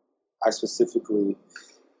 and I specifically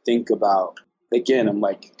think about, again, I'm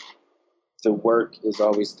the work is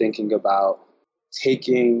always thinking about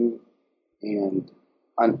taking and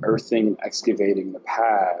unearthing and excavating the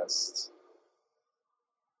past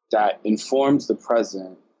that informs the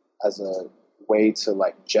present as a way to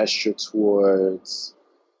like gesture towards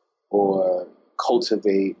or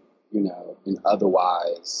cultivate, an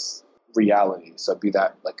otherwise reality. So be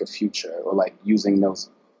that like a future, or like using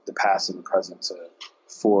the past and the present to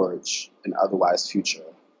forge an otherwise future.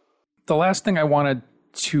 The last thing I wanted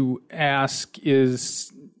to ask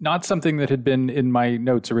is not something that had been in my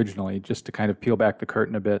notes originally, just to kind of peel back the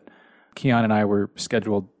curtain a bit. Kiyan and I were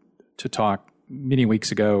scheduled to talk many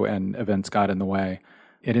weeks ago, and events got in the way.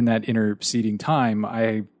 And in that interceding time,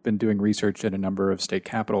 I've been doing research at a number of state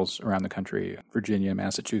capitals around the country, Virginia,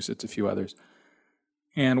 Massachusetts, a few others.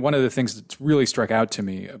 And one of the things that's really struck out to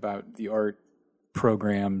me about the art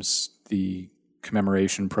programs, the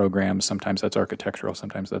commemoration programs, sometimes that's architectural,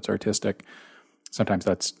 sometimes that's artistic, sometimes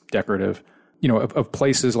that's decorative, of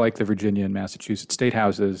places like the Virginia and Massachusetts state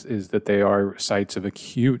houses, is that they are sites of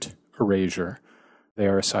acute erasure. They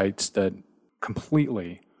are sites that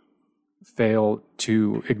completely fail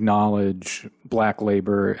to acknowledge Black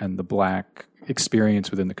labor and the Black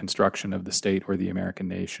experience within the construction of the state or the American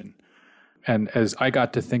nation. And as I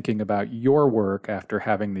got to thinking about your work after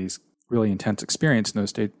having these really intense experience in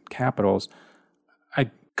those state capitals,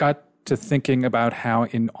 I got to thinking about how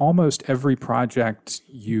in almost every project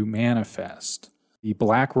you manifest, the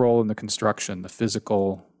Black role in the construction, the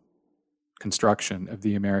physical construction of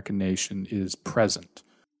the American nation is present.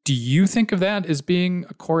 Do you think of that as being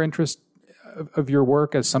a core interest of your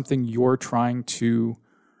work, as something you're trying to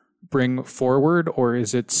bring forward, or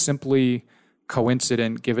is it simply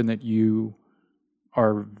coincident given that you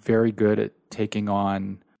are very good at taking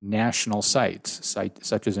on national sites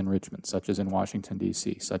such as in Richmond, such as in Washington,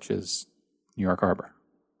 D.C., such as New York Harbor?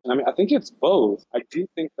 I think it's both. I do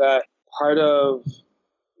think that part of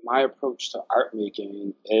my approach to art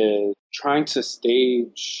making is trying to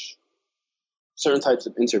stage certain types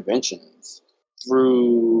of interventions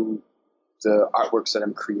through the artworks that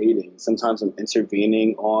I'm creating. Sometimes I'm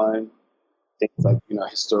intervening on things like,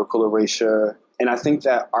 historical erasure. And I think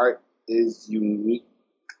that art is uniquely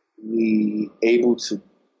able to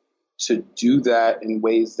do that in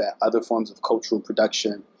ways that other forms of cultural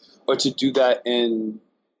production, or to do that in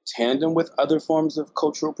tandem with other forms of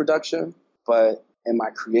cultural production. But in my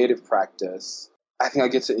creative practice, I think I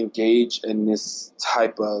get to engage in this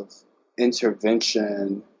type of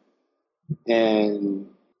intervention in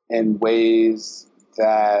ways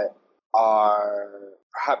that are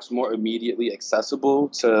perhaps more immediately accessible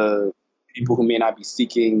to people who may not be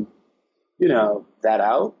seeking, that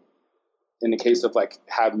out. In the case of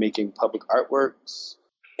making public artworks.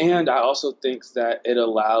 And I also think that it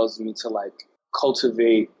allows me to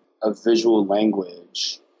cultivate a visual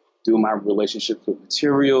language through my relationships with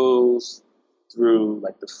materials, through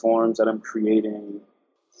the forms that I'm creating,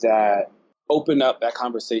 that open up that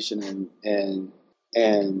conversation in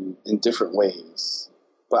different ways.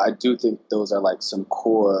 But I do think those are some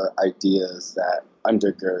core ideas that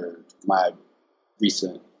undergird my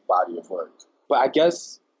recent body of work. But I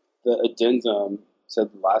guess the addendum to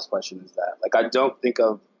the last question is that I don't think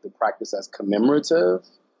of the practice as commemorative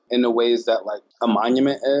in the ways that a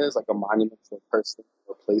monument is, a monument to a person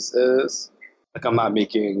or place is. I'm not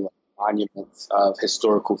making monuments of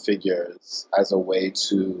historical figures as a way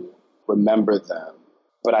to remember them.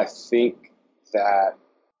 But I think that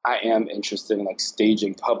I am interested in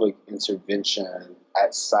staging public intervention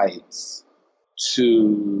at sites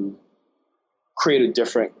to create a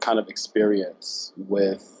different kind of experience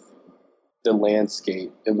with the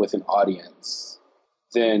landscape and with an audience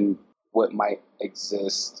than what might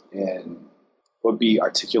exist and would be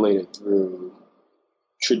articulated through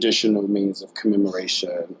traditional means of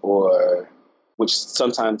commemoration, or which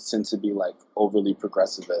sometimes tend to be overly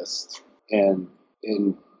progressivist and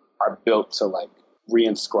are built to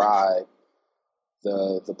reinscribe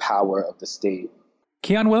the power of the state.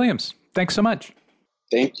 Kiyan Williams, thanks so much.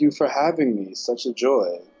 Thank you for having me. Such a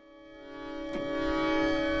joy.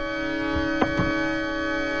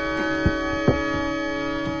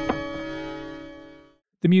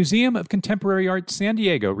 The Museum of Contemporary Art San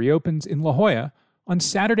Diego reopens in La Jolla on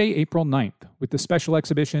Saturday, April 9th, with the special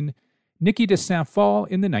exhibition Niki de Saint-Phalle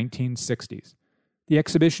in the 1960s. The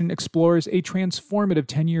exhibition explores a transformative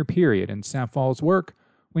 10-year period in Saint-Phalle's work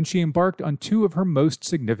when she embarked on two of her most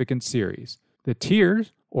significant series, the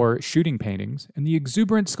Tears, or shooting paintings, and the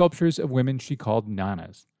exuberant sculptures of women she called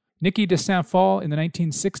nanas. Niki de Saint-Phalle in the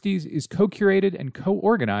 1960s is co-curated and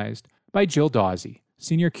co-organized by Jill Dawsey,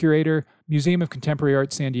 Senior Curator, Museum of Contemporary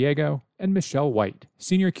Art San Diego, and Michelle White,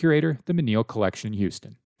 Senior Curator, the Menil Collection,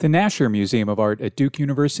 Houston. The Nasher Museum of Art at Duke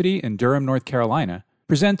University in Durham, North Carolina,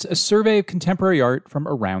 presents a survey of contemporary art from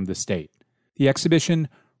around the state. The exhibition,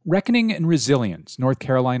 Reckoning and Resilience, North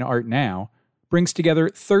Carolina Art Now, brings together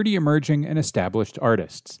 30 emerging and established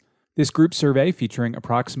artists. This group survey, featuring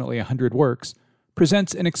approximately 100 works,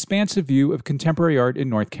 presents an expansive view of contemporary art in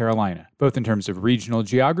North Carolina, both in terms of regional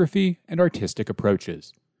geography and artistic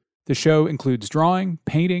approaches. The show includes drawing,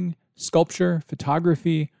 painting, sculpture,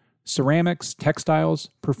 photography, ceramics,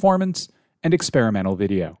 textiles, performance, and experimental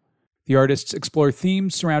video. The artists explore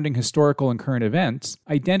themes surrounding historical and current events,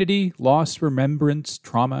 identity, loss, remembrance,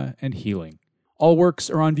 trauma, and healing. All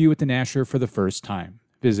works are on view at the Nasher for the first time.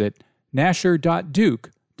 Visit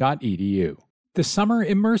nasher.duke.edu. The Summer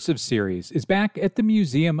Immersive Series is back at the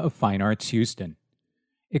Museum of Fine Arts Houston.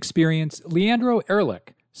 Experience Leandro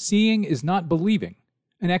Ehrlich, Seeing is Not Believing,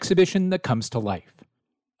 an exhibition that comes to life.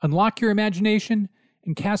 Unlock your imagination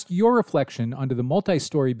and cast your reflection onto the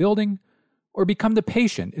multi-story building, or become the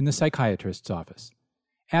patient in the psychiatrist's office.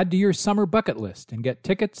 Add to your summer bucket list and get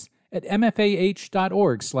tickets at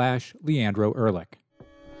mfah.org/Leandro Ehrlich.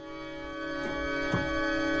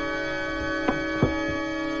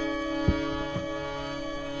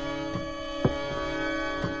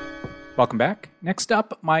 Welcome back. Next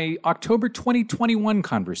up, my October 2021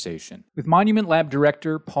 conversation with Monument Lab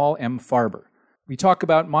Director Paul M. Farber. We talk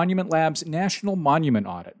about Monument Lab's National Monument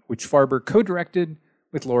Audit, which Farber co-directed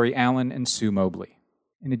with Lori Allen and Sue Mobley.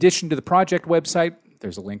 In addition to the project website,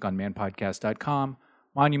 there's a link on manpodcast.com,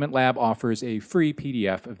 Monument Lab offers a free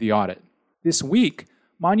PDF of the audit. This week,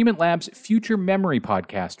 Monument Lab's Future Memory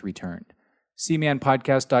podcast returned. See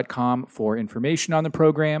manpodcast.com for information on the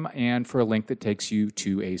program and for a link that takes you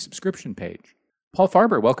to a subscription page. Paul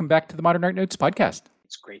Farber, welcome back to the Modern Art Notes podcast.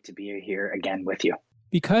 It's great to be here again with you.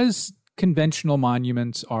 Because conventional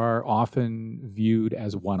monuments are often viewed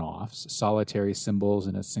as one-offs, solitary symbols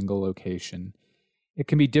in a single location, it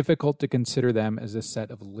can be difficult to consider them as a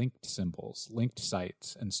set of linked symbols, linked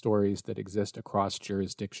sites, and stories that exist across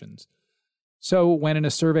jurisdictions. So when in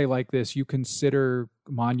a survey like this, you consider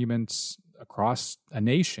monuments across a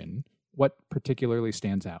nation, what particularly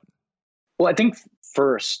stands out? Well, I think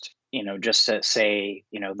first, just to say,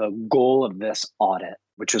 the goal of this audit,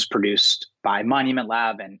 which was produced by Monument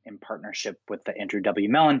Lab and in partnership with the Andrew W.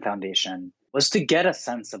 Mellon Foundation, was to get a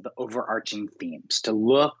sense of the overarching themes, to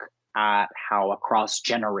look at how across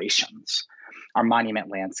generations our monument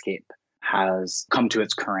landscape has come to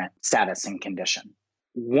its current status and condition.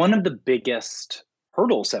 One of the biggest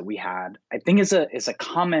hurdles that we had, I think, is a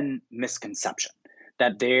common misconception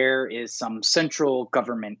that there is some central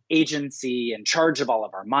government agency in charge of all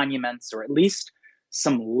of our monuments, or at least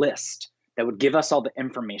some list that would give us all the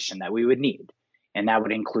information that we would need. And that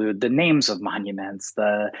would include the names of monuments,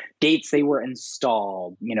 the dates they were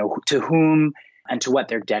installed, to whom and to what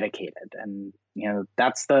they're dedicated. And,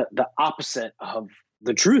 that's the opposite of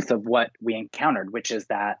the truth of what we encountered, which is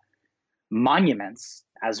that monuments,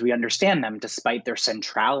 as we understand them, despite their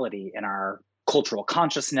centrality in our cultural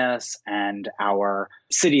consciousness and our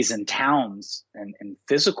cities and towns and in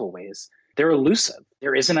physical ways, they're elusive.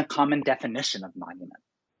 There isn't a common definition of monument.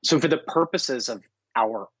 So for the purposes of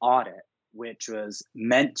our audit, which was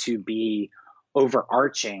meant to be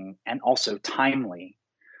overarching and also timely,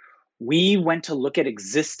 we went to look at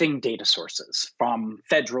existing data sources from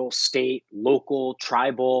federal, state, local,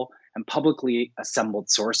 tribal, and publicly assembled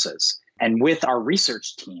sources. And with our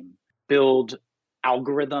research team, build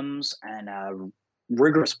algorithms and a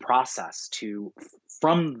rigorous process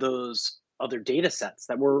from those other data sets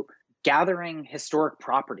that were gathering historic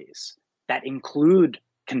properties that include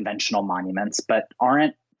conventional monuments, but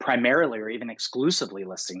aren't primarily or even exclusively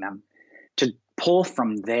listing them, to pull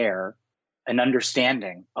from there an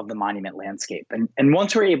understanding of the monument landscape. And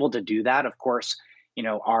once we're able to do that, of course,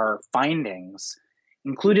 our findings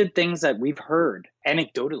included things that we've heard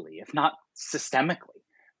anecdotally, if not systemically,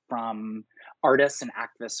 from artists and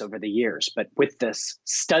activists over the years. But with this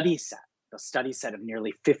study set of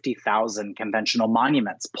nearly 50,000 conventional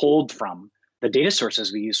monuments pulled from the data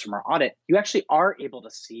sources we use from our audit, you actually are able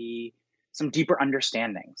to see some deeper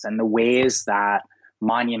understandings and the ways that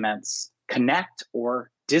monuments connect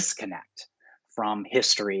or disconnect from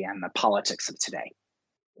history and the politics of today.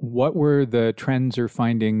 What were the trends or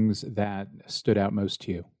findings that stood out most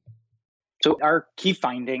to you? So our key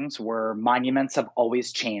findings were monuments have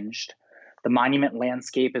always changed. The monument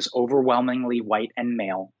landscape is overwhelmingly white and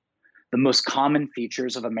male. The most common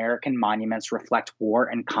features of American monuments reflect war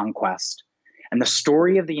and conquest. And the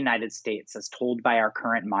story of the United States, as told by our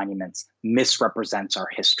current monuments, misrepresents our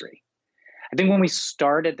history. I think when we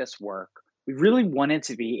started this work, we really wanted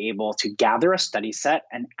to be able to gather a study set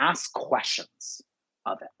and ask questions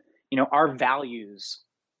of it. Our values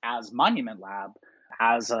as Monument Lab,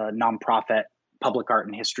 as a nonprofit public art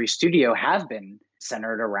and history studio, have been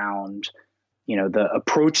centered around the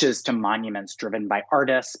approaches to monuments driven by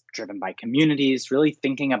artists, driven by communities, really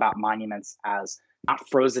thinking about monuments as not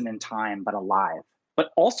frozen in time, but alive.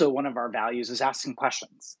 But also one of our values is asking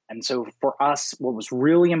questions. And so for us, what was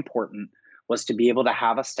really important was to be able to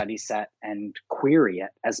have a study set and query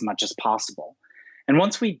it as much as possible. And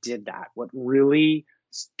once we did that, what really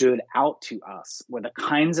stood out to us were the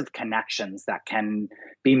kinds of connections that can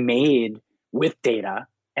be made with data,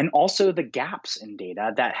 and also the gaps in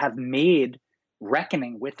data that have made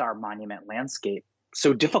reckoning with our monument landscape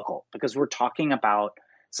so difficult, because we're talking about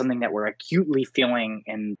something that we're acutely feeling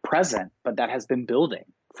in present, but that has been building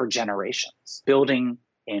for generations, building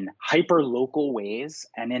in hyper-local ways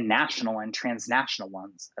and in national and transnational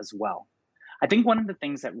ones as well. I think one of the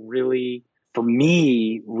things that really, for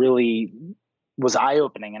me, really was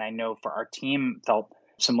eye-opening, and I know for our team felt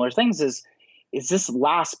similar things, is this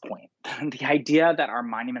last point, the idea that our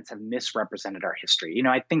monuments have misrepresented our history.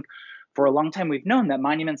 I think for a long time we've known that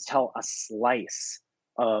monuments tell a slice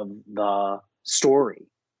of the story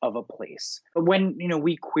of a place. But when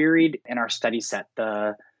we queried in our study set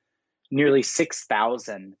the nearly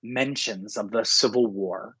 6,000 mentions of the Civil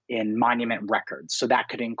War in monument records, so that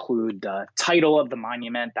could include the title of the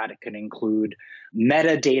monument, that it could include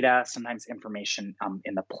metadata, sometimes information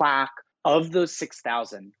in the plaque. Of those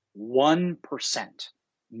 6,000, 1%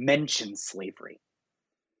 mentions slavery.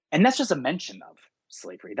 And that's just a mention of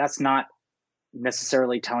slavery. That's not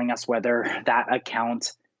necessarily telling us whether that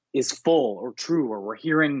account is full or true, or we're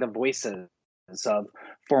hearing the voices of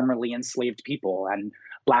formerly enslaved people and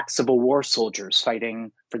Black Civil War soldiers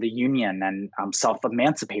fighting for the Union and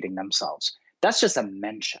self-emancipating themselves. That's just a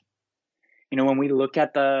mention. When we look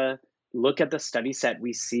at the study set,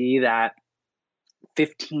 we see that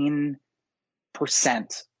 15%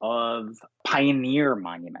 of pioneer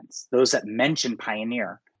monuments, those that mention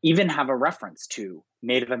pioneer, even have a reference to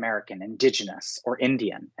Native American, Indigenous, or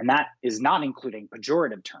Indian. And that is not including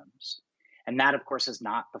pejorative terms. And that, of course, is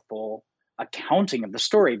not the full accounting of the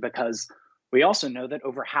story, because we also know that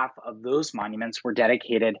over half of those monuments were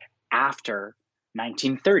dedicated after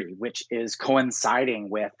 1930, which is coinciding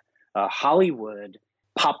with Hollywood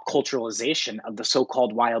pop culturalization of the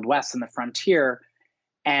so-called Wild West and the frontier,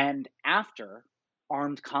 and after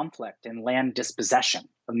armed conflict and land dispossession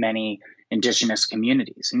of many indigenous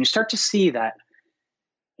communities. And you start to see that,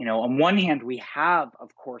 on one hand, we have,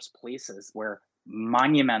 of course, places where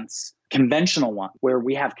monuments, where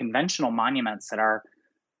we have conventional monuments that are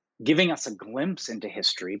giving us a glimpse into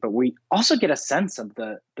history, but we also get a sense of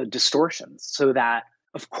the distortions, so that,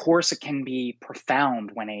 of course, it can be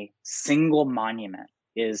profound when a single monument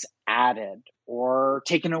is added or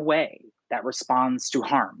taken away that responds to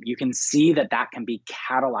harm. You can see that can be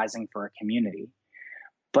catalyzing for a community.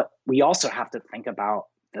 But we also have to think about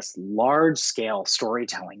this large-scale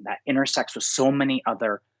storytelling that intersects with so many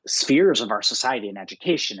other spheres of our society, in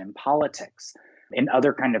education, in politics, in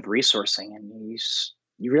other kind of resourcing. And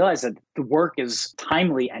you realize that the work is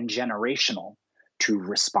timely and generational to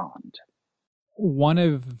respond. One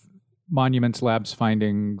of Monuments Lab's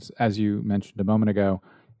findings, as you mentioned a moment ago,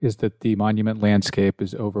 is that the monument landscape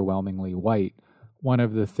is overwhelmingly white. One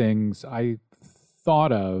of the things I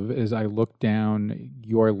thought of as I looked down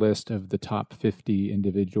your list of the top 50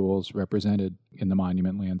 individuals represented in the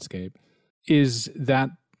monument landscape is that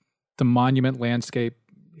the monument landscape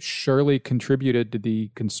surely contributed to the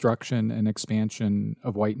construction and expansion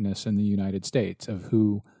of whiteness in the United States, of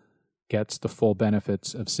who gets the full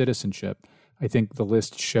benefits of citizenship. I think the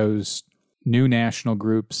list shows new national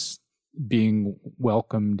groups being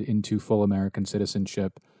welcomed into full American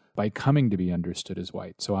citizenship by coming to be understood as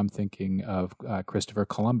white. So I'm thinking of Christopher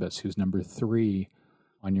Columbus, who's number 3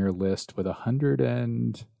 on your list with 100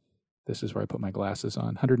 and, this is where I put my glasses on,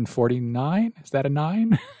 149? Is that a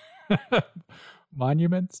 9?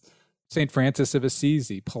 Monuments. St. Francis of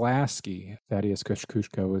Assisi, Pulaski, Thaddeus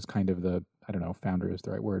Kosciuszko was kind of the, I don't know if founder is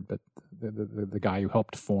the right word, but the guy who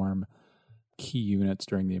helped form key units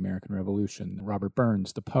during the American Revolution. Robert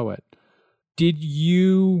Burns, the poet. Did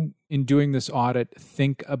you, in doing this audit,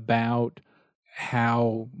 think about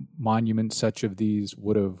how monuments such as these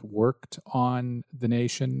would have worked on the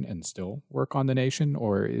nation and still work on the nation,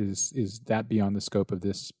 or is that beyond the scope of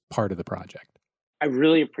this part of the project? I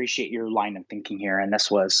really appreciate your line of thinking here, and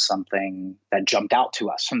this was something that jumped out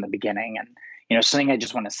to us from the beginning. And something I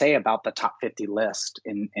just want to say about the top 50 list,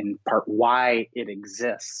 in part why it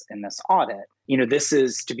exists in this audit. This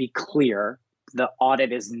is, to be clear, the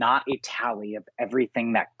audit is not a tally of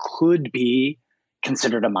everything that could be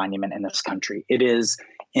considered a monument in this country. It is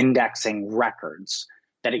indexing records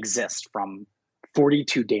that exist from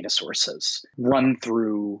 42 data sources run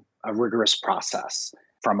through a rigorous process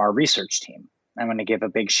from our research team. I want to give a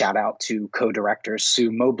big shout out to co-directors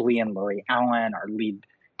Sue Mobley and Lori Allen, our lead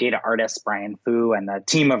data artist Brian Fu, and the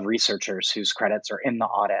team of researchers whose credits are in the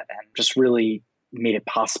audit and just really made it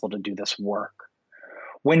possible to do this work.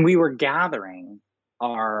 When we were gathering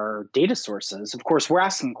our data sources, of course, we're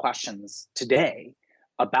asking questions today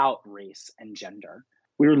about race and gender.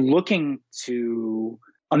 We were looking to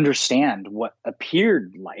understand what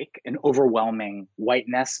appeared like an overwhelming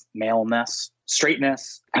whiteness, maleness,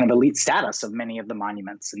 straightness, kind of elite status of many of the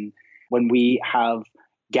monuments. And when we have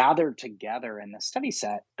gathered together in the study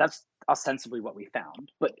set, that's ostensibly what we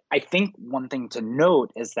found. But I think one thing to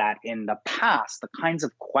note is that in the past, the kinds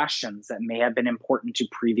of questions that may have been important to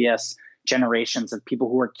previous generations of people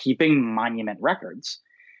who were keeping monument records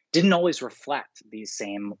didn't always reflect these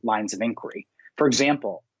same lines of inquiry. For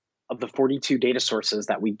example, of the 42 data sources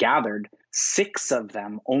that we gathered, 6 of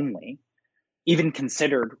them only even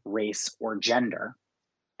considered race or gender.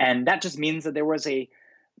 And that just means that there was a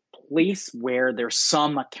place where there's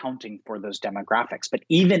some accounting for those demographics. But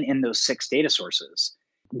even in those 6 data sources,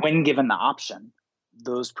 when given the option,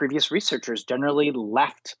 those previous researchers generally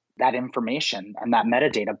left that information and that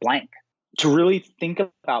metadata blank. To really think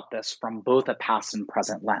about this from both a past and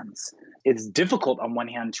present lens, it's difficult on one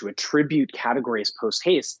hand to attribute categories post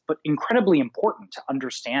haste, but incredibly important to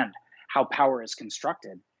understand how power is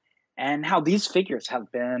constructed and how these figures have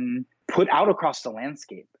been put out across the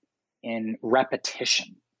landscape in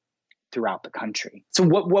repetition throughout the country. So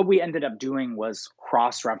what we ended up doing was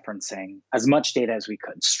cross-referencing as much data as we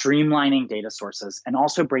could, streamlining data sources, and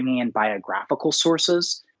also bringing in biographical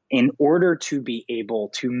sources in order to be able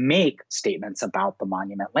to make statements about the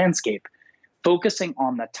monument landscape, focusing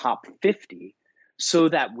on the top 50 so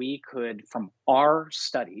that we could, from our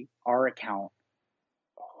study, our account,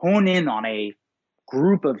 hone in on a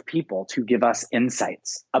group of people to give us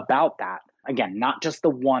insights about that. Again, not just the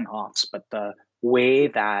one-offs, but the way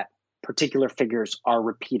that particular figures are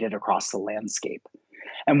repeated across the landscape.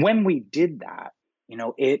 And when we did that,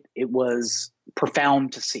 it was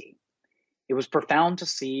profound to see. It was profound to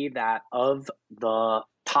see that of the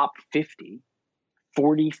top 50,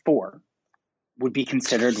 44 would be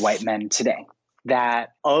considered white men today. That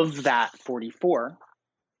of that 44,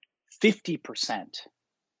 50%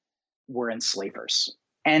 were enslavers.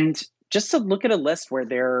 And just to look at a list where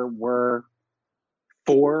there were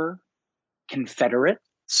 4 Confederate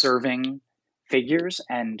serving figures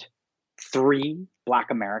and 3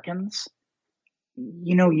 Black Americans,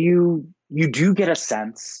 you do get a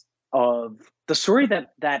sense of the story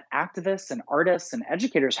that activists and artists and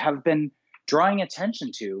educators have been drawing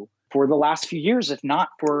attention to for the last few years, if not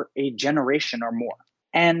for a generation or more.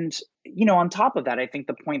 And, on top of that, I think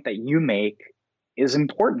the point that you make is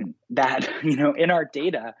important that, in our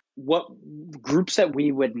data, what groups that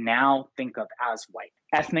we would now think of as white,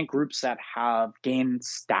 ethnic groups that have gained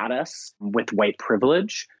status with white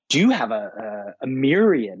privilege, do have a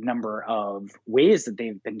myriad number of ways that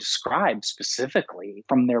they've been described specifically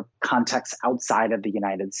from their context outside of the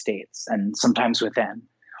United States and sometimes within.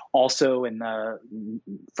 Also in the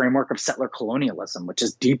framework of settler colonialism, which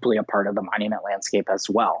is deeply a part of the monument landscape as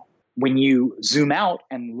well. When you zoom out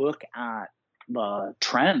and look at the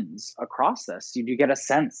trends across this, you do get a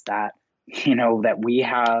sense that, that we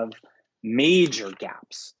have major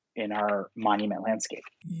gaps in our monument landscape.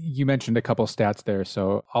 You mentioned a couple stats there,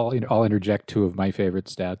 so I'll interject 2 of my favorite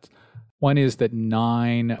stats. One is that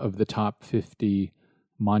 9 of the top 50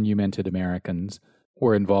 monumented Americans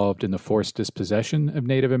were involved in the forced dispossession of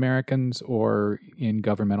Native Americans or in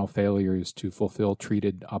governmental failures to fulfill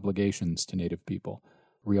treated obligations to Native people.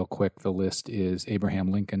 Real quick, the list is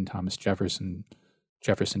Abraham Lincoln, Thomas Jefferson,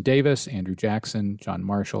 Jefferson Davis, Andrew Jackson, John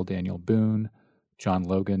Marshall, Daniel Boone, John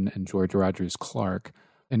Logan, and George Rogers Clark.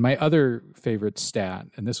 And my other favorite stat,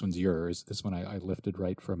 and this one's yours, this one I lifted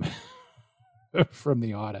right from from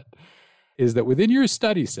the audit, is that within your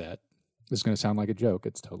study set, this is going to sound like a joke,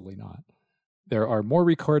 it's totally not, there are more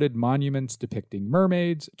recorded monuments depicting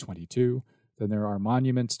mermaids, 22, than there are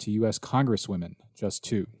monuments to U.S. Congresswomen, just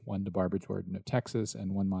 2, one to Barbara Jordan of Texas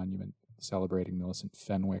and one monument celebrating Millicent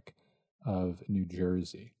Fenwick of New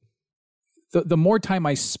Jersey. The more time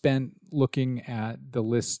I spent looking at the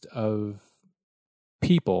list of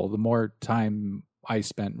people, the more time I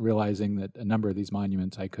spent realizing that a number of these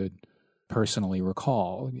monuments I could personally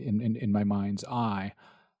recall in my mind's eye.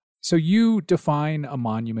 So you define a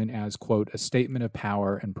monument as, quote, a statement of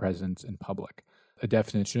power and presence in public, a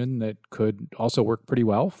definition that could also work pretty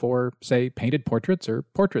well for, say, painted portraits or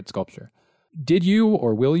portrait sculpture. Did you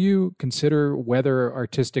or will you consider whether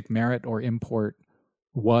artistic merit or import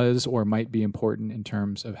was or might be important in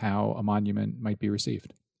terms of how a monument might be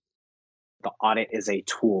received? The audit is a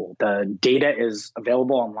tool. The data is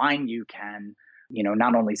available online. You can,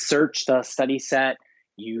 not only search the study set,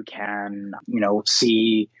 you can,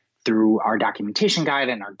 see through our documentation guide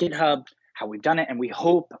and our GitHub how we've done it. And we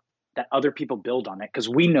hope that other people build on it, because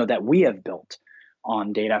we know that we have built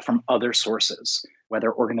on data from other sources,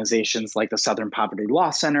 whether organizations like the Southern Poverty Law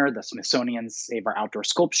Center, the Smithsonian's Save Our Outdoor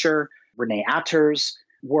Sculpture, Renee Atter's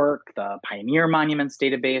work, the Pioneer Monuments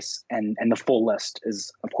database, and the full list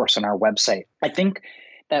is, of course, on our website. I think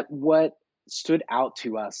that what stood out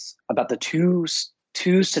to us about the two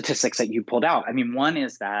statistics that you pulled out, one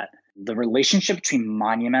is that the relationship between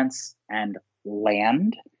monuments and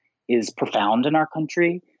land is profound in our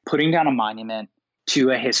country. Putting down a monument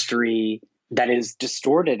to a history that is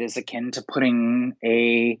distorted is akin to putting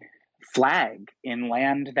a flag in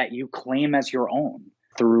land that you claim as your own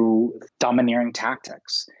through domineering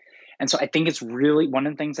tactics. And so I think it's really one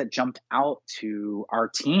of the things that jumped out to our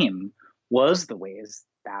team was the ways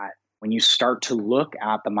that when you start to look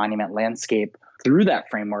at the monument landscape through that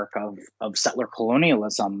framework of settler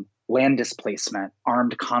colonialism, land displacement,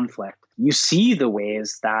 armed conflict, you see the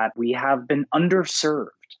ways that we have been underserved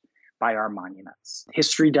by our monuments.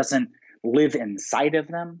 History doesn't live inside of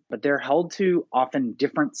them, but they're held to often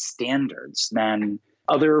different standards than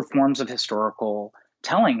other forms of historical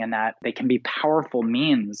telling, and that they can be powerful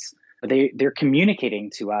means, but they're communicating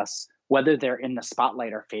to us whether they're in the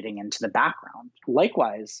spotlight or fading into the background.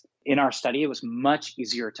 Likewise, in our study, it was much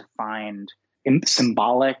easier to find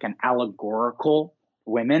symbolic and allegorical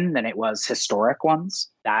women than it was historic ones.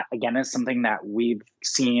 That, again, is something that we've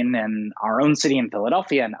seen in our own city in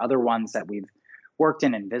Philadelphia and other ones that we've worked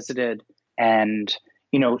in and visited. And,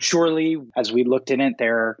 surely as we looked in it,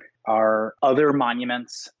 there are other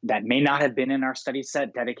monuments that may not have been in our study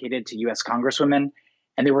set dedicated to U.S. Congresswomen.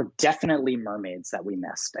 And there were definitely mermaids that we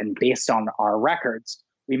missed. And based on our records,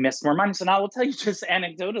 we missed more monuments. And I will tell you just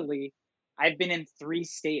anecdotally, I've been in 3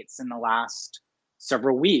 states in the last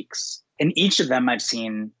several weeks. In each of them, I've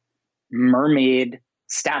seen mermaid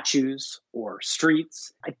statues or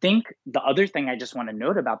streets. I think the other thing I just want to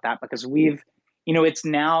note about that, because it's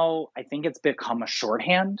now, I think it's become a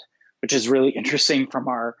shorthand, which is really interesting from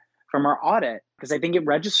our audit, because I think it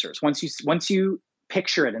registers. Once you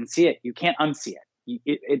picture it and see it, you can't unsee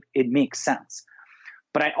it. It makes sense.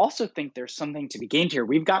 But I also think there's something to be gained here.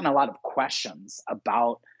 We've gotten a lot of questions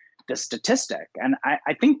about the statistic, and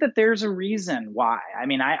I think that there's a reason why.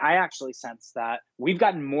 I actually sense that we've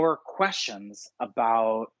gotten more questions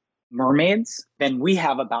about mermaids than we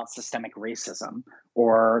have about systemic racism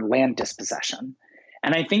or land dispossession.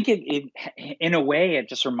 And I think it in a way, it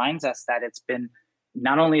just reminds us that it's been,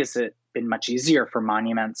 not only has it been much easier for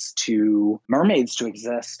mermaids to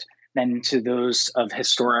exist than to those of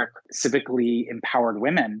historic, civically empowered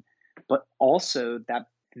women, but also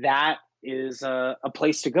that is a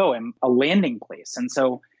place to go and a landing place. And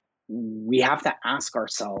so we have to ask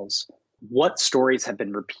ourselves, what stories have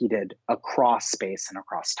been repeated across space and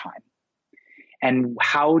across time? And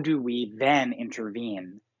how do we then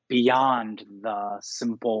intervene beyond the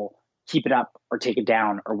simple keep it up or take it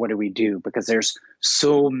down, or what do we do? Because there's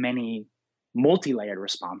so many multi-layered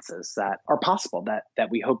responses that are possible that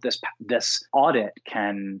we hope this audit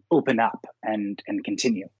can open up and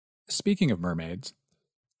continue. Speaking of mermaids,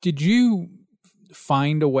 did you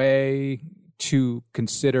find a way to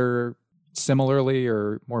consider similarly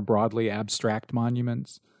or more broadly abstract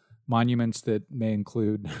monuments that may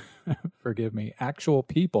include, forgive me, actual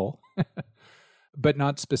people, but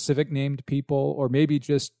not specific named people, or maybe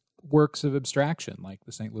just works of abstraction like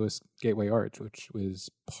the St. Louis Gateway Arch, which was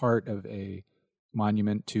part of a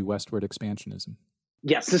monument to westward expansionism?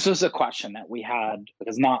 Yes, this was a question that we had,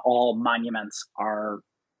 because not all monuments are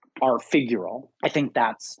figural. I think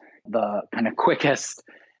that's the kind of quickest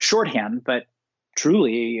shorthand, but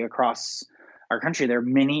truly across our country, there are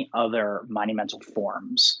many other monumental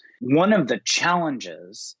forms. One of the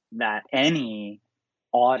challenges that any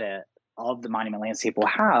audit of the monument landscape will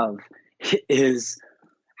have is,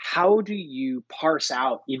 how do you parse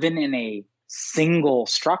out, even in a single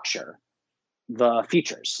structure, the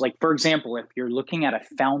features? Like, for example, if you're looking at a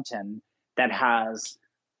fountain that has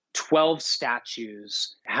 12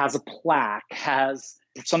 statues, has a plaque, has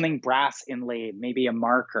something brass inlaid, maybe a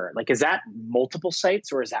marker, like, is that multiple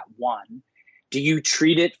sites or is that one? Do you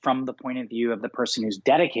treat it from the point of view of the person who's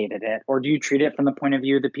dedicated it, or do you treat it from the point of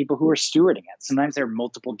view of the people who are stewarding it? Sometimes there are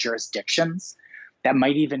multiple jurisdictions that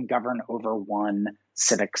might even govern over one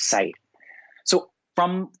civic site. So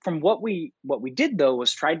from what we did though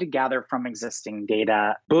was tried to gather from existing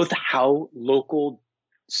data both how local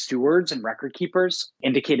stewards and record keepers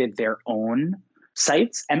indicated their own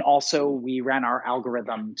sites, and also we ran our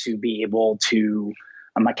algorithm to be able to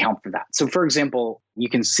account for that. So for example, you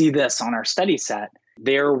can see this on our study set.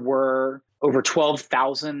 There were over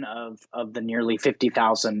 12,000 of the nearly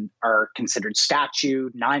 50,000 are considered statue,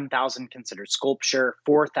 9,000 considered sculpture,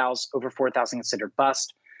 over 4,000 considered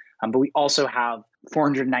bust. But we also have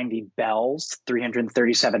 490 bells,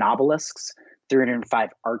 337 obelisks, 305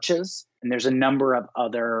 arches, and there's a number of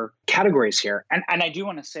other categories here. And I do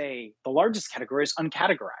want to say the largest category is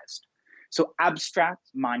uncategorized. So abstract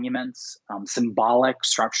monuments, symbolic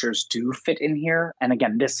structures do fit in here. And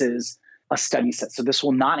again, this is a study set. So this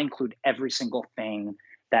will not include every single thing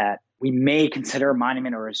that we may consider a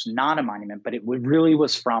monument or is not a monument, but it really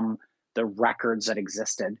was from the records that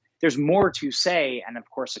existed. There's more to say and of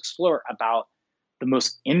course explore about the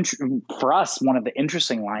most, for us, one of the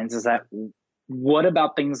interesting lines is that what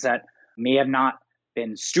about things that may have not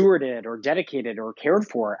been stewarded or dedicated or cared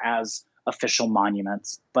for as official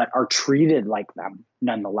monuments, but are treated like them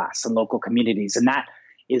nonetheless in local communities? And that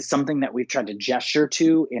is something that we've tried to gesture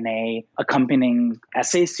to in a accompanying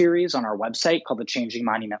essay series on our website called The Changing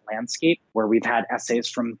Monument Landscape, where we've had essays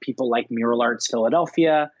from people like Mural Arts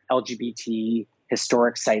Philadelphia, LGBT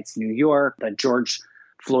Historic Sites New York, the George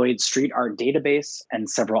Floyd Street Art Database, and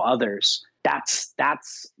several others. That's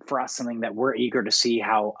for us something that we're eager to see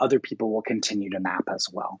how other people will continue to map as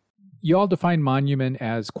well. You all define monument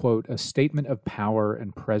as, quote, a statement of power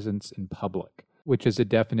and presence in public, which is a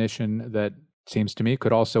definition that seems to me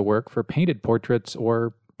could also work for painted portraits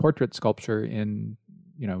or portrait sculpture in,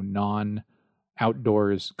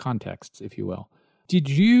 non-outdoors contexts, if you will. Did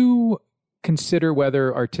you consider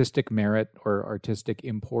whether artistic merit or artistic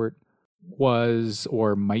import was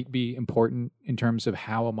or might be important in terms of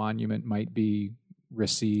how a monument might be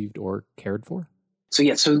received or cared for? So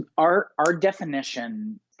our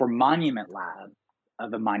definition for Monument Lab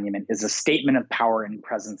of a monument is a statement of power and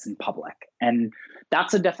presence in public. And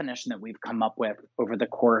that's a definition that we've come up with over the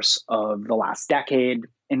course of the last decade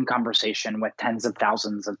in conversation with tens of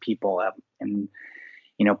thousands of people in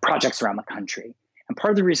projects around the country. And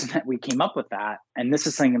part of the reason that we came up with that, and this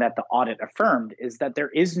is something that the audit affirmed, is that there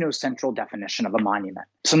is no central definition of a monument.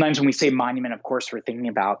 Sometimes when we say monument, of course, we're thinking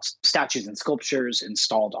about statues and sculptures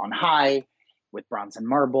installed on high with bronze and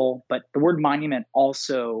marble. But the word monument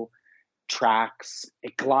also tracks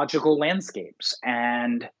ecological landscapes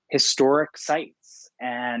and historic sites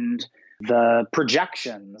and the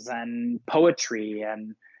projections and poetry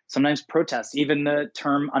and sometimes protests, even the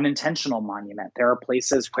term unintentional monument. There are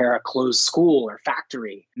places where a closed school or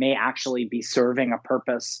factory may actually be serving a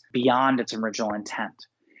purpose beyond its original intent.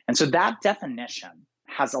 And so that definition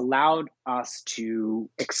has allowed us to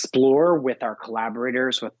explore with our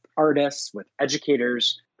collaborators, with artists, with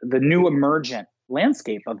educators, the new emergent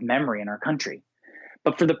landscape of memory in our country.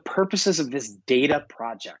 But for the purposes of this data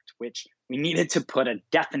project, which we needed to put a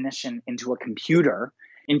definition into a computer,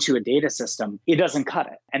 into a data system, it doesn't cut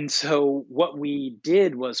it. And so what we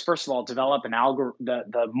did was, first of all, develop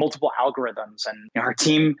the multiple algorithms. And our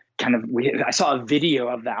team I saw a video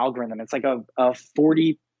of the algorithm. It's like a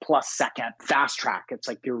 40 plus second fast track. It's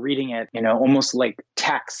like you're reading it, almost like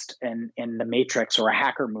text in the Matrix or a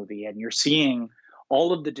hacker movie. And you're seeing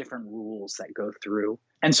all of the different rules that go through.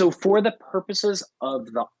 And so for the purposes of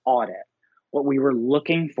the audit, what we were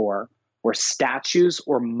looking for were statues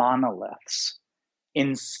or monoliths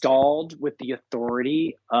installed with the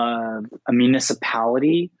authority of a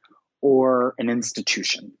municipality or an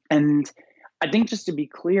institution. And I think just to be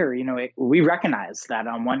clear, we recognize that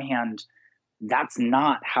on one hand, that's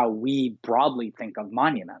not how we broadly think of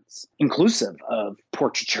monuments, inclusive of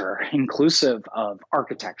portraiture, inclusive of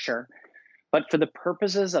architecture. But for the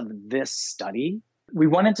purposes of this study, we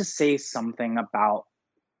wanted to say something about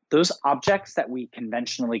those objects that we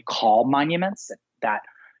conventionally call monuments that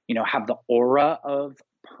have the aura of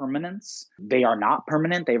permanence. They are not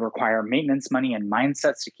permanent. They require maintenance money and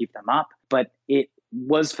mindsets to keep them up. But it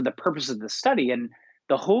was for the purpose of the study. And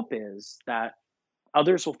the hope is that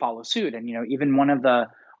others will follow suit. And, even one of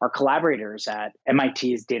our collaborators at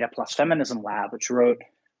MIT's Data Plus Feminism Lab, which wrote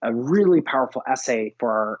a really powerful essay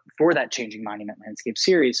for that Changing Monument Landscape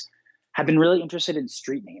series, have been really interested in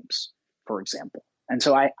street names, for example. And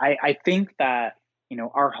so I think that,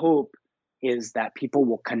 our hope is that people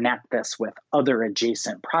will connect this with other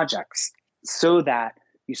adjacent projects so that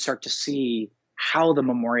you start to see how the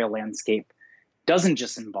memorial landscape doesn't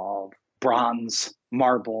just involve bronze,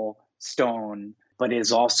 marble, stone, but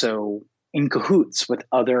is also in cahoots with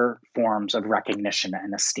other forms of recognition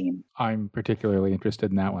and esteem. I'm particularly interested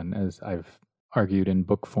in that one, as I've argued in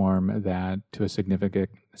book form that to a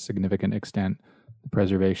significant extent, the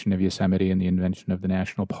preservation of Yosemite and the invention of the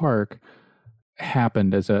national park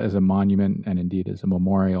happened as a monument and indeed as a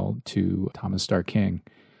memorial to Thomas Starr King.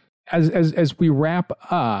 As we wrap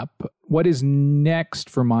up, what is next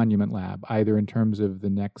for Monument Lab, either in terms of the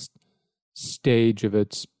next stage of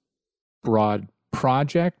its broad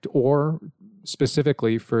project or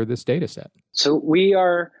specifically for this data set? So we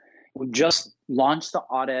just launched the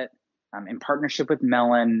audit in partnership with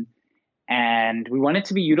Mellon, and we want it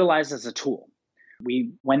to be utilized as a tool.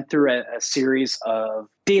 We went through a series of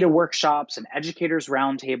data workshops, an educators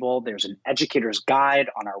roundtable. There's an educator's guide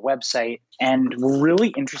on our website, and we're really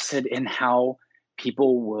interested in how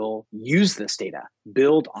people will use this data,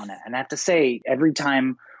 build on it. And I have to say, every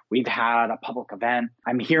time we've had a public event,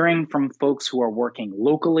 I'm hearing from folks who are working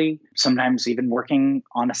locally, sometimes even working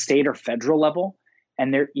on a state or federal level,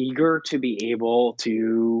 and they're eager to be able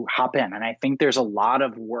to hop in. And I think there's a lot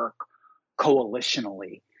of work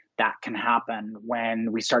coalitionally that can happen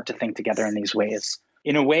when we start to think together in these ways.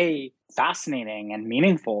 In a way, fascinating and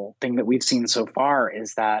meaningful thing that we've seen so far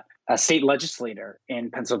is that a state legislator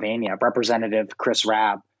in Pennsylvania, Representative Chris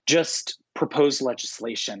Rabb, just proposed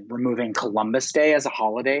legislation removing Columbus Day as a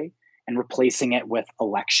holiday and replacing it with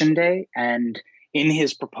Election Day. And in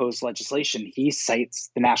his proposed legislation, he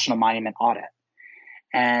cites the National Monument Audit.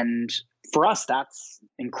 And for us, that's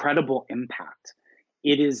incredible impact.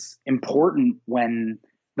 It is important when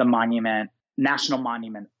the National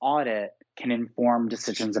Monument Audit can inform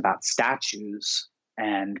decisions about statues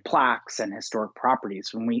and plaques and historic properties.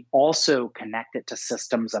 When we also connect it to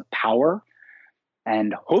systems of power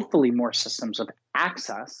and hopefully more systems of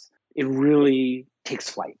access, it really takes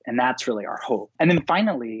flight. And that's really our hope. And then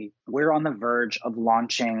finally, we're on the verge of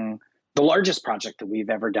launching the largest project that we've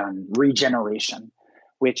ever done, Regeneration,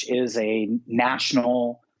 which is a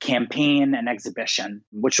national campaign and exhibition,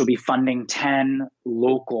 which will be funding 10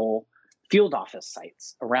 local field office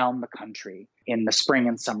sites around the country in the spring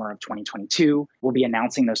and summer of 2022. We'll be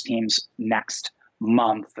announcing those teams next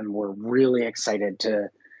month, and we're really excited to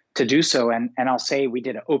do so. And I'll say we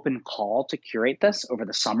did an open call to curate this over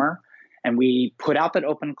the summer, and we put out that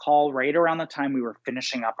open call right around the time we were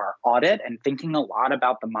finishing up our audit and thinking a lot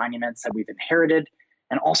about the monuments that we've inherited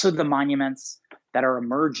and also the monuments that are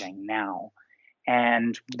emerging now.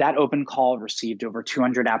 And that open call received over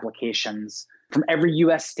 200 applications from every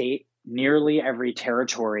U.S. state, nearly every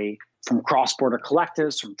territory, from cross-border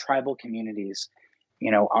collectives, from tribal communities.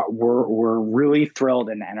 We're really thrilled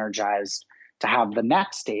and energized to have the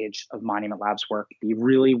next stage of Monument Lab's work be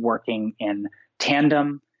really working in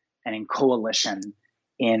tandem and in coalition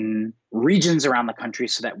in regions around the country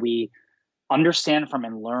so that we understand from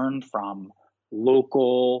and learn from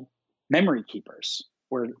local memory keepers,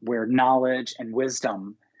 where knowledge and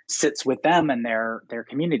wisdom sits with them and their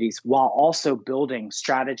communities, while also building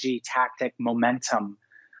strategy, tactic, momentum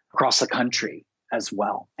across the country as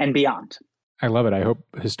well and beyond. I love it. I hope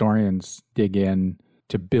historians dig in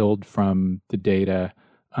to build from the data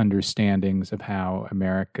understandings of how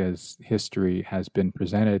America's history has been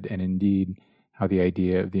presented and indeed how the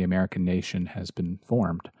idea of the American nation has been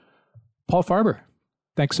formed. Paul Farber,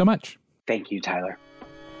 thanks so much. Thank you, Tyler.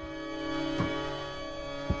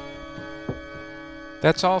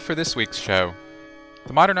 That's all for this week's show.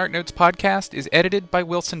 The Modern Art Notes podcast is edited by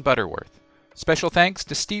Wilson Butterworth. Special thanks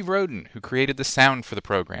to Steve Roden, who created the sound for the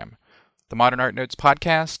program. The Modern Art Notes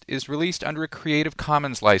podcast is released under a Creative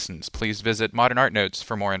Commons license. Please visit Modern Art Notes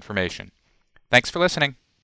for more information. Thanks for listening.